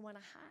vulnerable and you want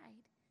to hide.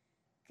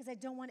 Because I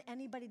don't want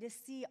anybody to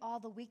see all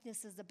the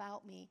weaknesses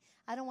about me.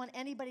 I don't want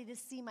anybody to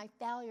see my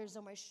failures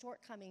or my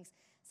shortcomings.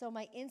 So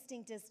my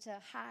instinct is to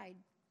hide.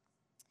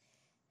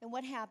 And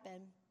what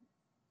happened?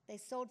 They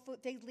sewed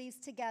fig leaves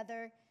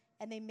together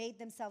and they made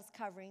themselves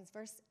coverings.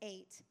 Verse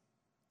 8.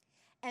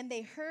 And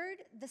they heard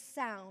the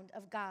sound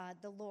of God,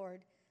 the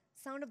Lord,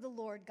 sound of the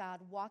Lord God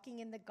walking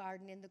in the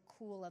garden in the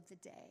cool of the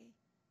day.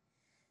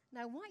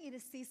 Now I want you to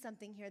see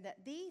something here,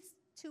 that these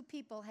two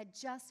people had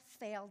just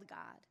failed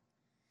God.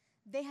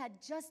 They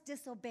had just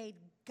disobeyed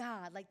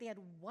God. Like they had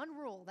one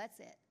rule, that's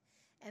it.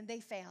 And they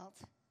failed.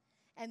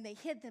 And they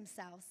hid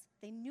themselves.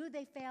 They knew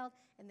they failed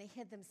and they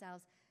hid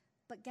themselves.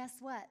 But guess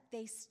what?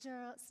 They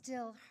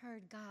still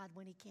heard God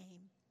when he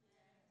came.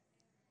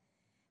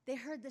 They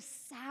heard the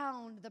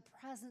sound, the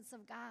presence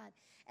of God.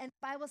 And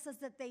the Bible says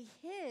that they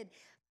hid.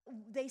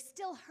 They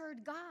still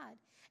heard God.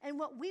 And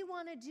what we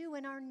want to do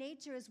in our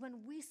nature is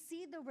when we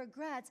see the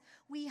regrets,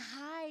 we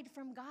hide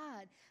from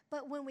God.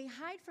 But when we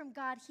hide from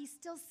God, he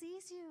still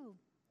sees you.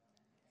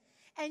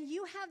 And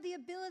you have the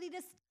ability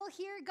to still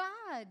hear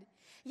God.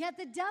 Yet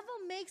the devil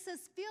makes us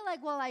feel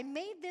like, well, I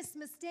made this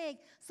mistake,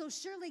 so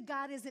surely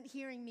God isn't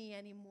hearing me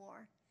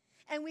anymore.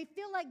 And we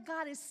feel like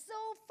God is so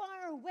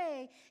far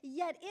away,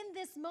 yet in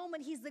this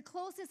moment, he's the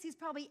closest he's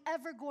probably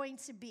ever going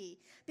to be,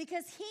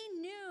 because he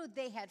knew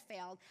they had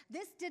failed.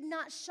 This did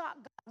not shock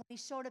God when he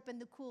showed up in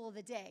the cool of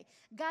the day.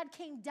 God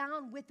came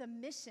down with a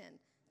mission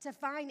to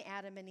find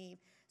Adam and Eve.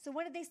 So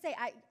what did they say?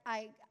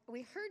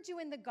 We heard you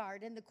in the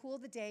garden, the cool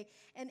of the day,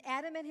 and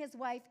Adam and his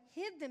wife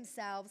hid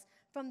themselves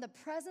from the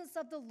presence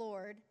of the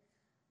Lord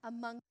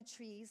among the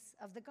trees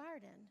of the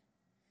garden.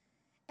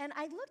 And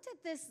I looked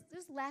at this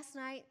last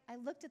night. I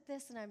looked at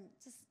this, and I'm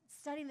just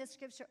studying the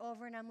scripture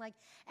over, and I'm like,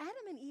 Adam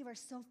and Eve are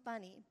so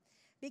funny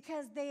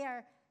because they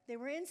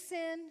were in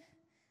sin.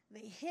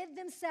 They hid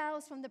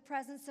themselves from the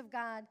presence of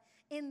God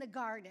in the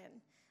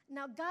garden.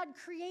 Now, God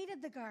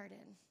created the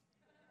garden.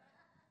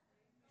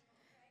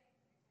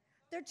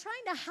 They're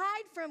trying to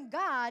hide from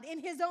God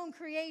in his own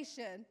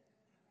creation.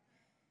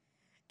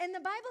 And the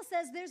Bible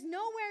says there's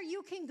nowhere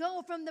you can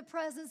go from the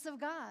presence of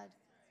God.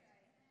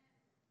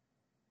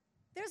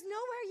 There's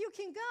nowhere you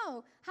can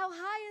go. How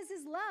high is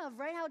his love,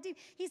 right? How deep?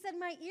 He said,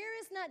 my ear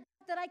is not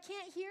deaf that I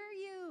can't hear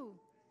you.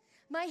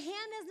 My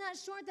hand is not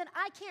short that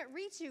I can't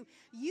reach you.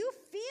 You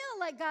feel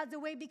like God's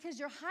away because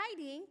you're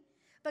hiding,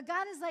 but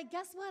God is like,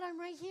 guess what? I'm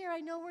right here. I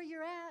know where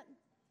you're at.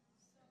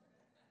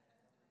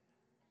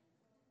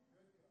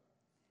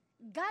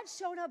 God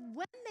showed up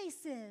when they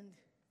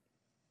sinned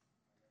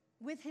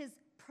with his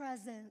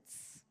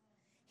presence.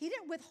 He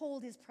didn't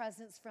withhold his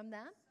presence from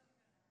them.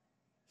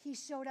 He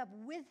showed up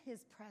with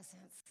his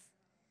presence.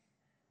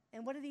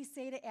 And what did he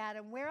say to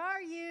Adam? Where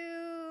are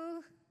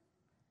you?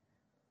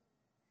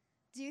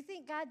 Do you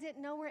think God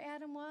didn't know where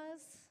Adam was?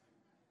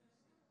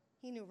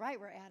 He knew right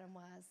where Adam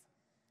was.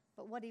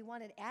 But what he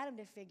wanted Adam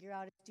to figure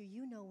out is, do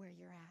you know where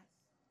you're at?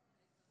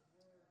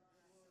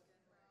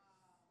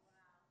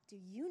 Do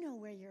you know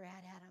where you're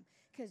at, Adam?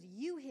 Because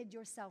you hid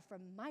yourself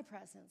from my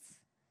presence.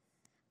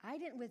 I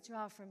didn't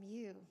withdraw from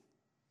you.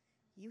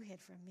 You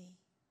hid from me.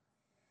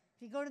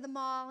 If you go to the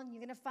mall, and you're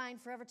going to find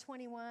Forever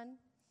 21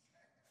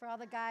 for all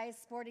the guys,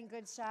 sporting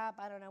goods shop.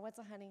 I don't know. What's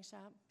a hunting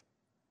shop?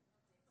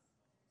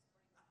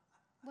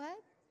 What?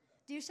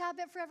 Do you shop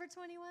at Forever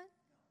 21?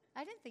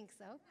 I didn't think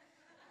so.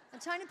 I'm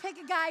trying to pick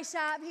a guy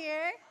shop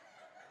here.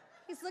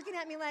 He's looking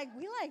at me like,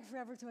 we like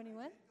Forever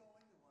 21.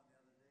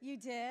 You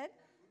did?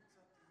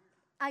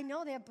 I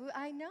know they have boots.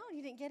 I know.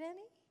 You didn't get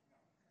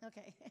any?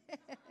 Okay.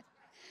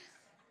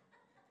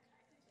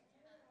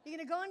 You're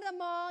going to go into the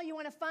mall. You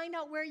want to find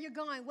out where you're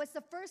going. What's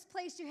the first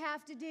place you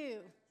have to do?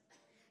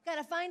 Got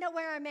to find out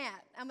where I'm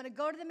at. I'm going to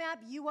go to the map.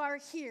 You are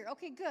here.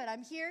 Okay, good.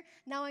 I'm here.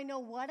 Now I know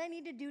what I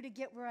need to do to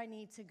get where I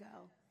need to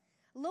go.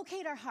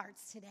 Locate our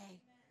hearts today.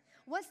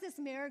 What's this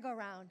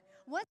merry-go-round?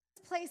 What's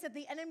this place that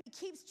the enemy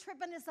keeps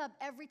tripping us up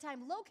every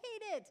time?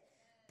 Locate it.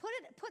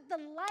 Put the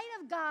light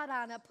of God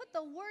on it. Put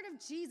the word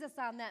of Jesus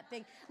on that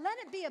thing. Let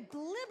it be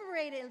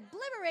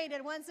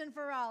obliterated once and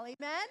for all.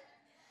 Amen?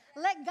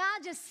 Let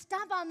God just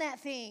stomp on that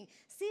thing.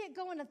 See it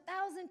go in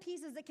 1,000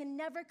 pieces that can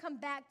never come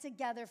back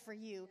together for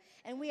you.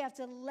 And we have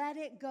to let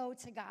it go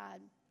to God.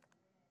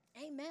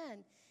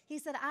 Amen. He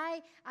said,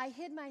 I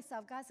hid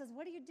myself. God says,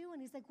 what are you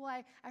doing? He's like,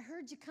 well, I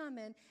heard you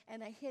coming,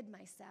 and I hid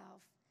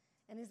myself.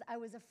 And I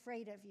was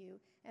afraid of you.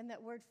 And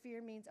that word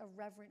fear means a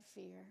reverent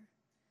fear.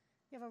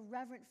 You have a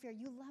reverent fear.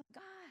 You love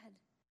God.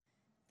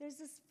 There's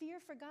this fear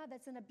for God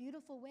that's in a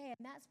beautiful way,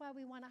 and that's why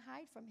we want to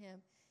hide from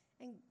him.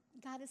 And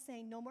God is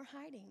saying, no more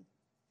hiding.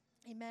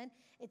 Amen?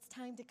 It's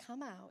time to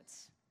come out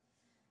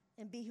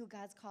and be who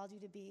God's called you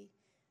to be.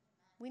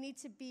 We need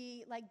to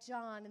be like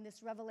John in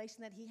this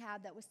revelation that he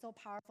had that was so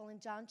powerful. In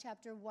John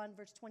chapter 1,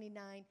 verse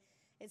 29,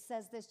 it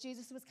says this: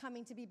 Jesus was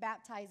coming to be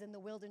baptized in the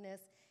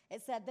wilderness.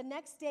 It said, the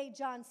next day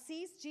John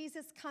sees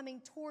Jesus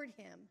coming toward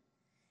him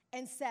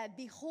and said,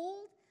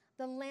 behold,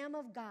 the Lamb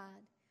of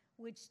God,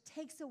 which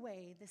takes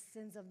away the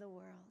sins of the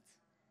world.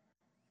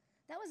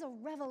 That was a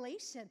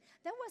revelation.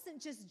 That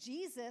wasn't just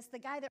Jesus, the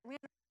guy that ran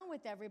around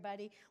with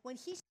everybody. When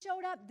he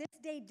showed up this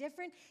day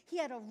different, he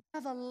had a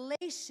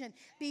revelation.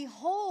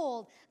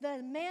 Behold,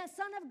 the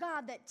Son of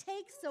God that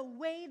takes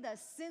away the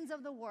sins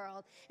of the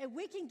world. If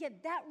we can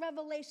get that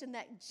revelation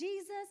that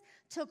Jesus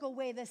took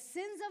away the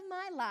sins of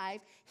my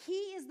life,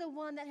 he is the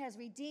one that has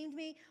redeemed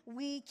me,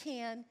 we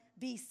can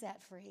be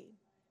set free.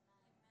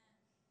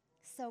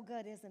 So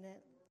good, isn't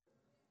it?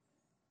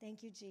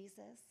 Thank you,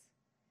 Jesus.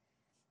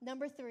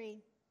 Number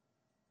 3.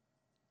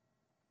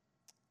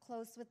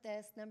 Close with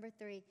this. Number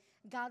 3.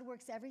 God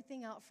works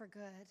everything out for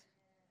good.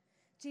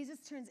 Jesus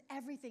turns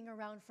everything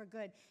around for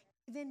good,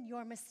 even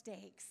your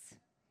mistakes,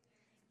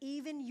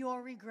 even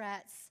your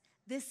regrets.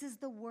 This is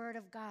the word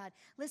of God.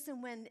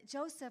 Listen, when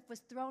Joseph was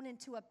thrown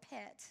into a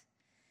pit,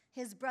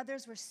 his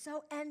brothers were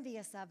so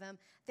envious of him,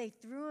 they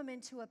threw him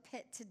into a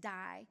pit to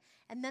die.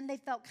 And then they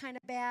felt kind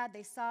of bad.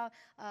 They saw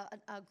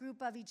a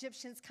group of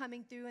Egyptians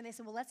coming through, and they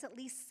said, well, let's at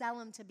least sell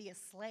him to be a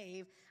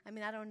slave. I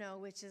mean, I don't know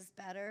which is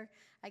better.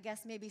 I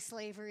guess maybe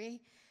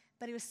slavery.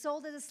 But he was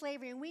sold into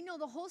slavery. And we know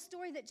the whole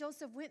story that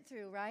Joseph went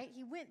through, right?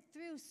 He went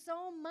through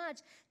so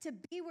much to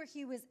be where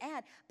he was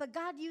at. But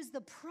God used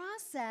the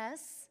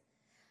process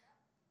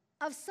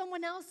of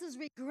someone else's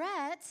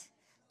regret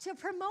to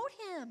promote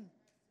him.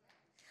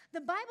 The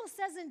Bible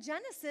says in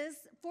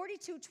Genesis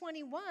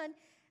 42:21,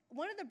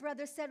 one of the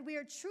brothers said, we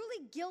are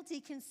truly guilty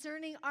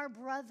concerning our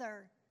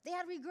brother. They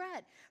had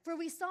regret, for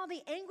we saw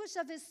the anguish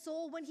of his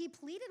soul when he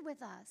pleaded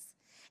with us,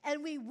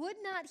 and we would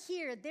not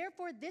hear.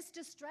 Therefore, this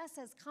distress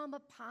has come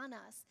upon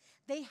us.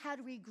 They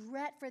had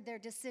regret for their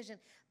decision,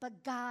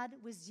 but God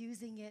was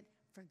using it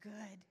for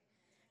good.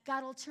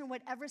 God will turn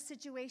whatever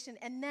situation.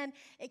 And then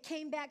it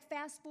came back,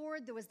 fast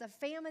forward, there was the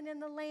famine in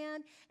the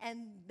land,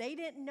 and they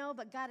didn't know,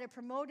 but God had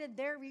promoted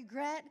their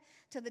regret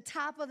to the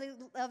top of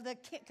the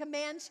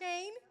command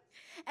chain.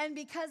 And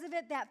because of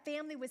it, that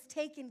family was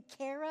taken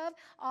care of,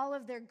 all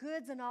of their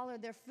goods and all of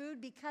their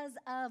food, because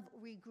of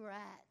regret.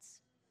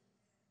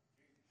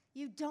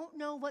 You don't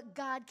know what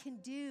God can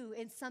do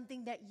in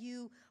something that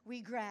you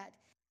regret.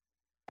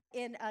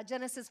 In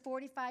Genesis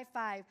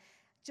 45:5,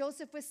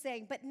 Joseph was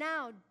saying, but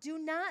now do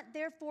not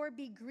therefore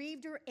be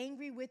grieved or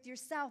angry with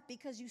yourself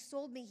because you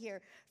sold me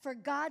here, for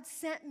God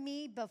sent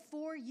me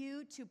before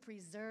you to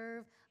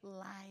preserve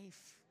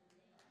life.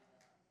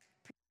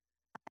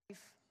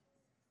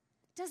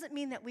 Doesn't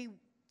mean that we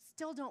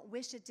still don't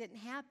wish it didn't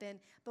happen,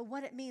 but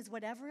what it means,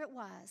 whatever it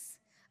was,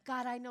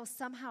 God, I know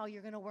somehow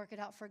you're going to work it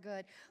out for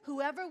good.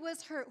 Whoever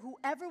was hurt,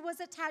 whoever was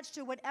attached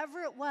to,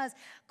 whatever it was,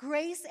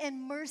 grace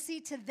and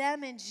mercy to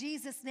them in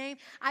Jesus' name.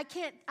 I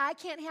can't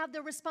have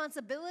the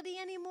responsibility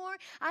anymore.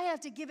 I have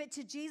to give it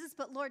to Jesus,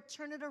 but Lord,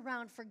 turn it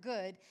around for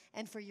good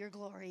and for your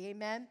glory.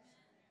 Amen?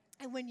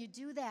 And when you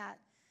do that,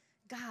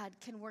 God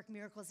can work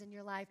miracles in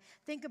your life.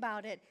 Think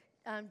about it.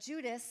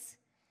 Judas,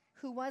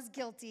 who was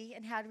guilty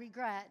and had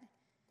regret,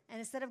 and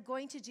instead of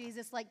going to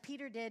Jesus like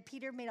Peter did,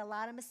 Peter made a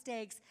lot of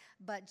mistakes,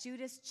 but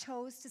Judas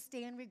chose to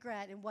stay in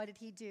regret. And what did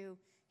he do?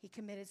 He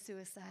committed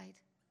suicide.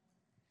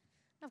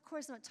 Now, of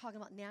course, I'm not talking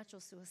about natural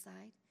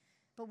suicide,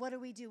 but what do?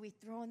 We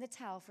throw in the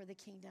towel for the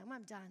kingdom.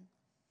 I'm done.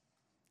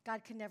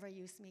 God could never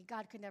use me.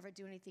 God could never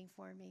do anything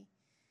for me.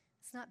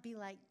 Let's not be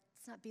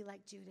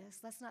like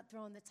Judas. Let's not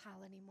throw in the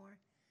towel anymore.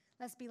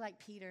 Let's be like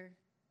Peter.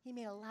 He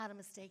made a lot of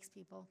mistakes,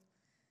 people.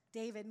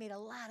 David made a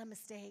lot of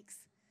mistakes.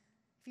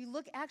 If you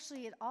look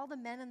actually at all the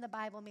men in the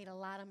Bible made a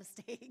lot of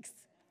mistakes.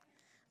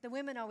 The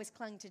women always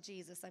clung to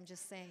Jesus, I'm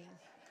just saying.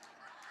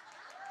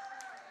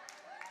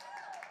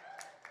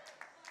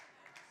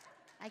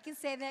 I can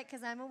say that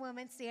because I'm a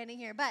woman standing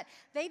here. But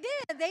they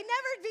did. They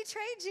never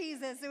betrayed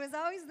Jesus. It was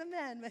always the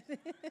men.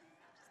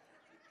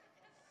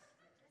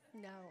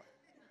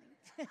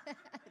 No.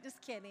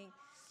 Just kidding.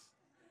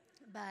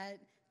 But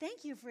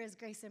thank you for his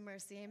grace and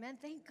mercy. Amen.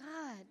 Thank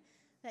God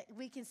that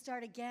we can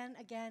start again, and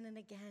again, and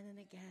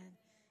again.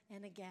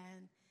 And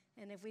again.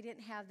 And if we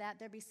didn't have that,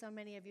 there'd be so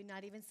many of you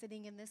not even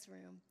sitting in this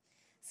room.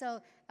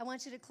 So I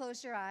want you to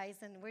close your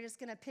eyes, and we're just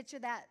going to picture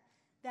that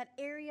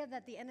area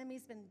that the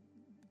enemy's been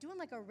doing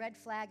like a red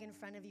flag in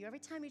front of you. Every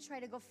time you try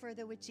to go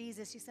further with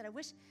Jesus, you said, I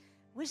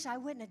wish I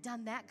wouldn't have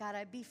done that, God.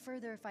 I'd be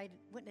further if I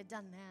wouldn't have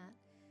done that.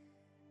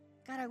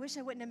 God, I wish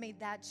I wouldn't have made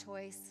that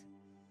choice.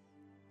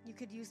 You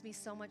could use me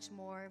so much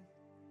more.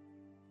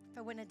 If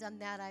I wouldn't have done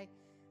that, I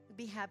would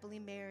be happily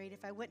married.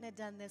 If I wouldn't have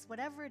done this,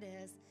 whatever it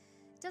is,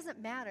 it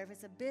doesn't matter if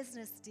it's a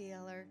business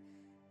deal or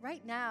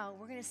right now,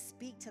 we're going to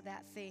speak to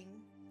that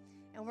thing,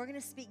 and we're going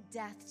to speak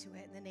death to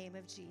it in the name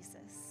of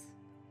Jesus.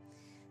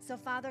 So,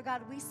 Father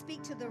God, we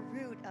speak to the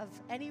root of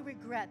any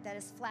regret that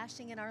is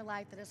flashing in our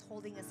life that is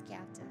holding us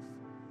captive.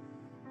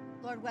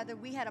 Lord, whether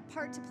we had a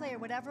part to play or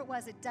whatever it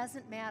was, it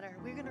doesn't matter.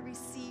 We're going to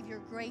receive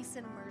your grace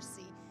and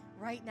mercy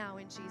right now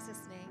in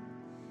Jesus' name.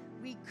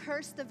 We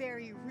curse the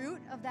very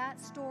root of that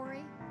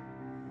story.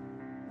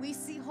 We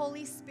see,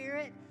 Holy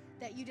Spirit,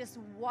 that you just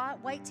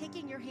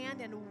taking your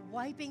hand and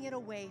wiping it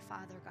away,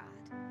 Father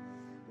God.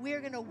 We are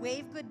going to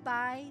wave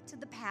goodbye to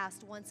the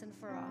past once and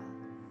for all.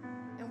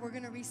 And we're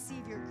going to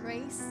receive your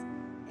grace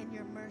and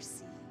your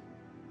mercy.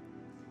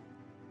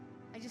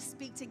 just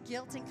speak to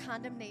guilt and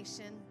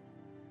condemnation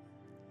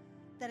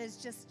that has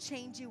just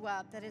chained you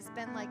up, that has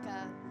been like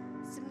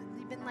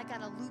you've been like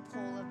on a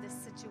loophole of this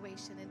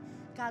situation. And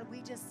God,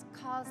 we just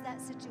cause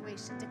that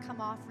situation to come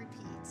off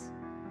repeat.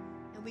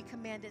 And we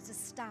command it to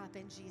stop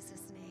in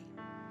Jesus' name.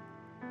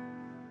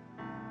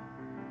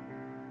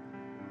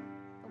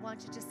 But why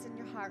don't you just in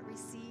your heart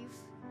receive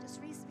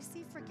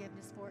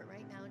forgiveness for it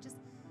right now. Just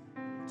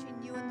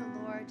between you and the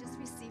Lord, just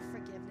receive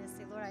forgiveness.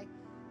 Say, Lord,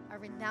 I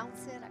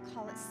renounce it. I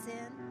call it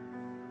sin.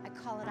 I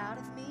call it out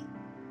of me.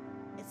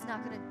 It's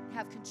not going to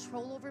have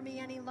control over me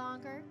any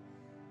longer.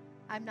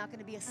 I'm not going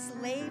to be a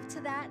slave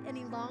to that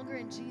any longer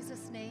in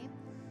Jesus' name.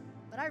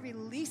 But I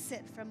release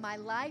it from my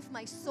life,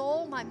 my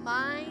soul, my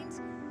mind,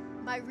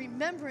 my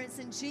remembrance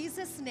in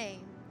Jesus'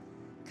 name.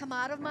 Come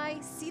out of my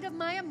seat of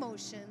my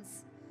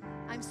emotions.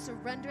 I'm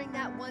surrendering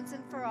that once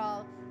and for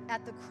all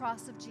at the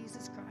cross of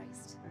Jesus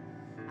Christ.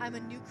 I'm a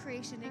new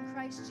creation in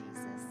Christ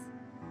Jesus.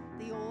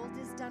 The old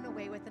is done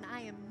away with, and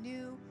I am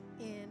new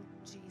in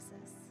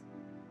Jesus.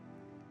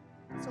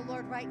 So,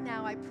 Lord, right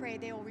now I pray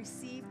they will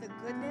receive the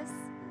goodness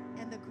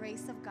and the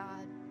grace of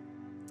God.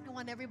 I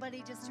want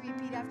everybody just to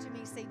repeat after me.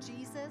 Say,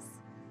 Jesus,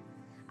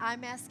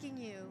 I'm asking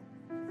you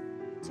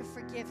to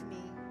forgive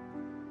me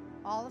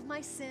all of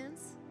my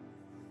sins,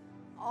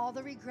 all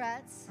the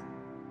regrets,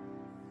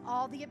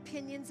 all the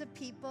opinions of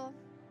people,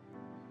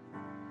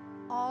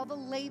 all the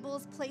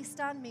labels placed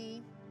on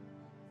me.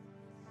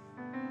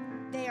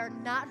 They are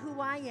not who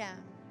I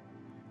am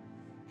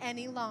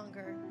any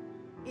longer.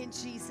 In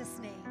Jesus'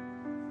 name,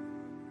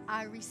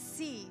 I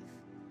receive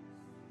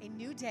a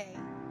new day,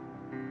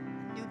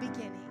 a new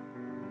beginning.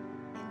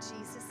 In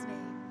Jesus'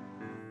 name,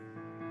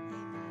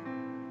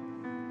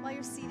 amen. While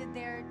you're seated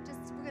there,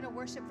 we're going to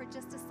worship for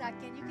just a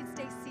second. You can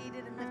stay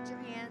seated and lift your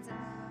hands, and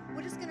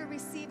we're just going to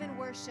receive and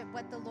worship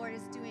what the Lord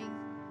is doing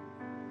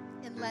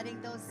in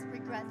letting those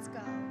regrets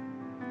go.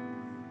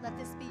 Let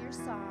this be your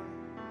song.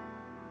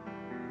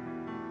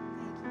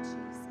 Thank you,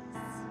 Jesus.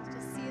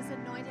 Just see His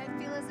anointing. I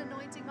feel His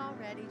anointing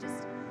already.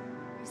 Just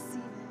receive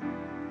it.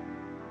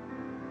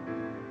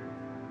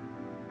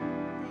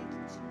 Thank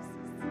you, Jesus.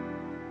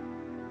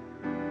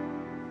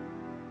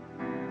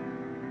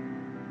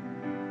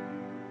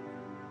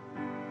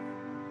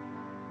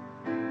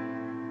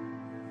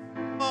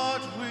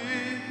 Bought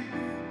with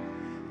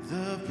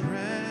the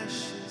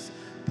precious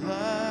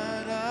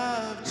blood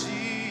of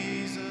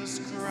Jesus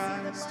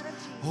Christ.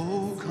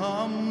 Oh,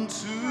 come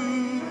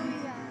to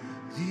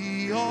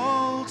the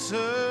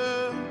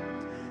altar.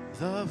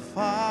 The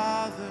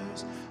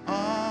Father's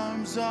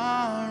arms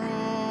are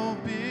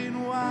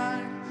open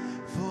wide.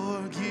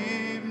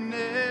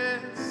 Forgiveness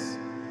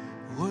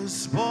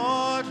was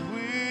bought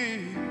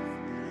with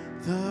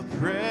the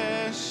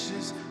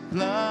precious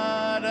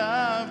blood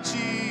of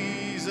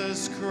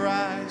Jesus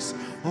Christ.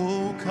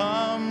 Oh,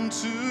 come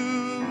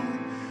to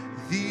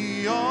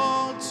the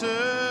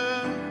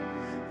altar.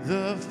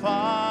 The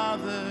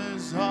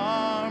Father's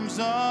arms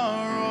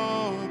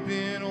are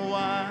open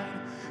wide.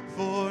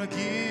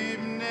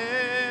 Forgiveness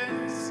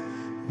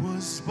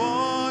was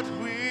bought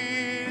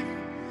with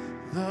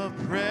the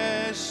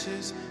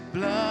precious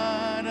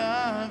blood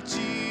of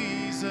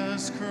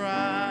Jesus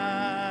Christ.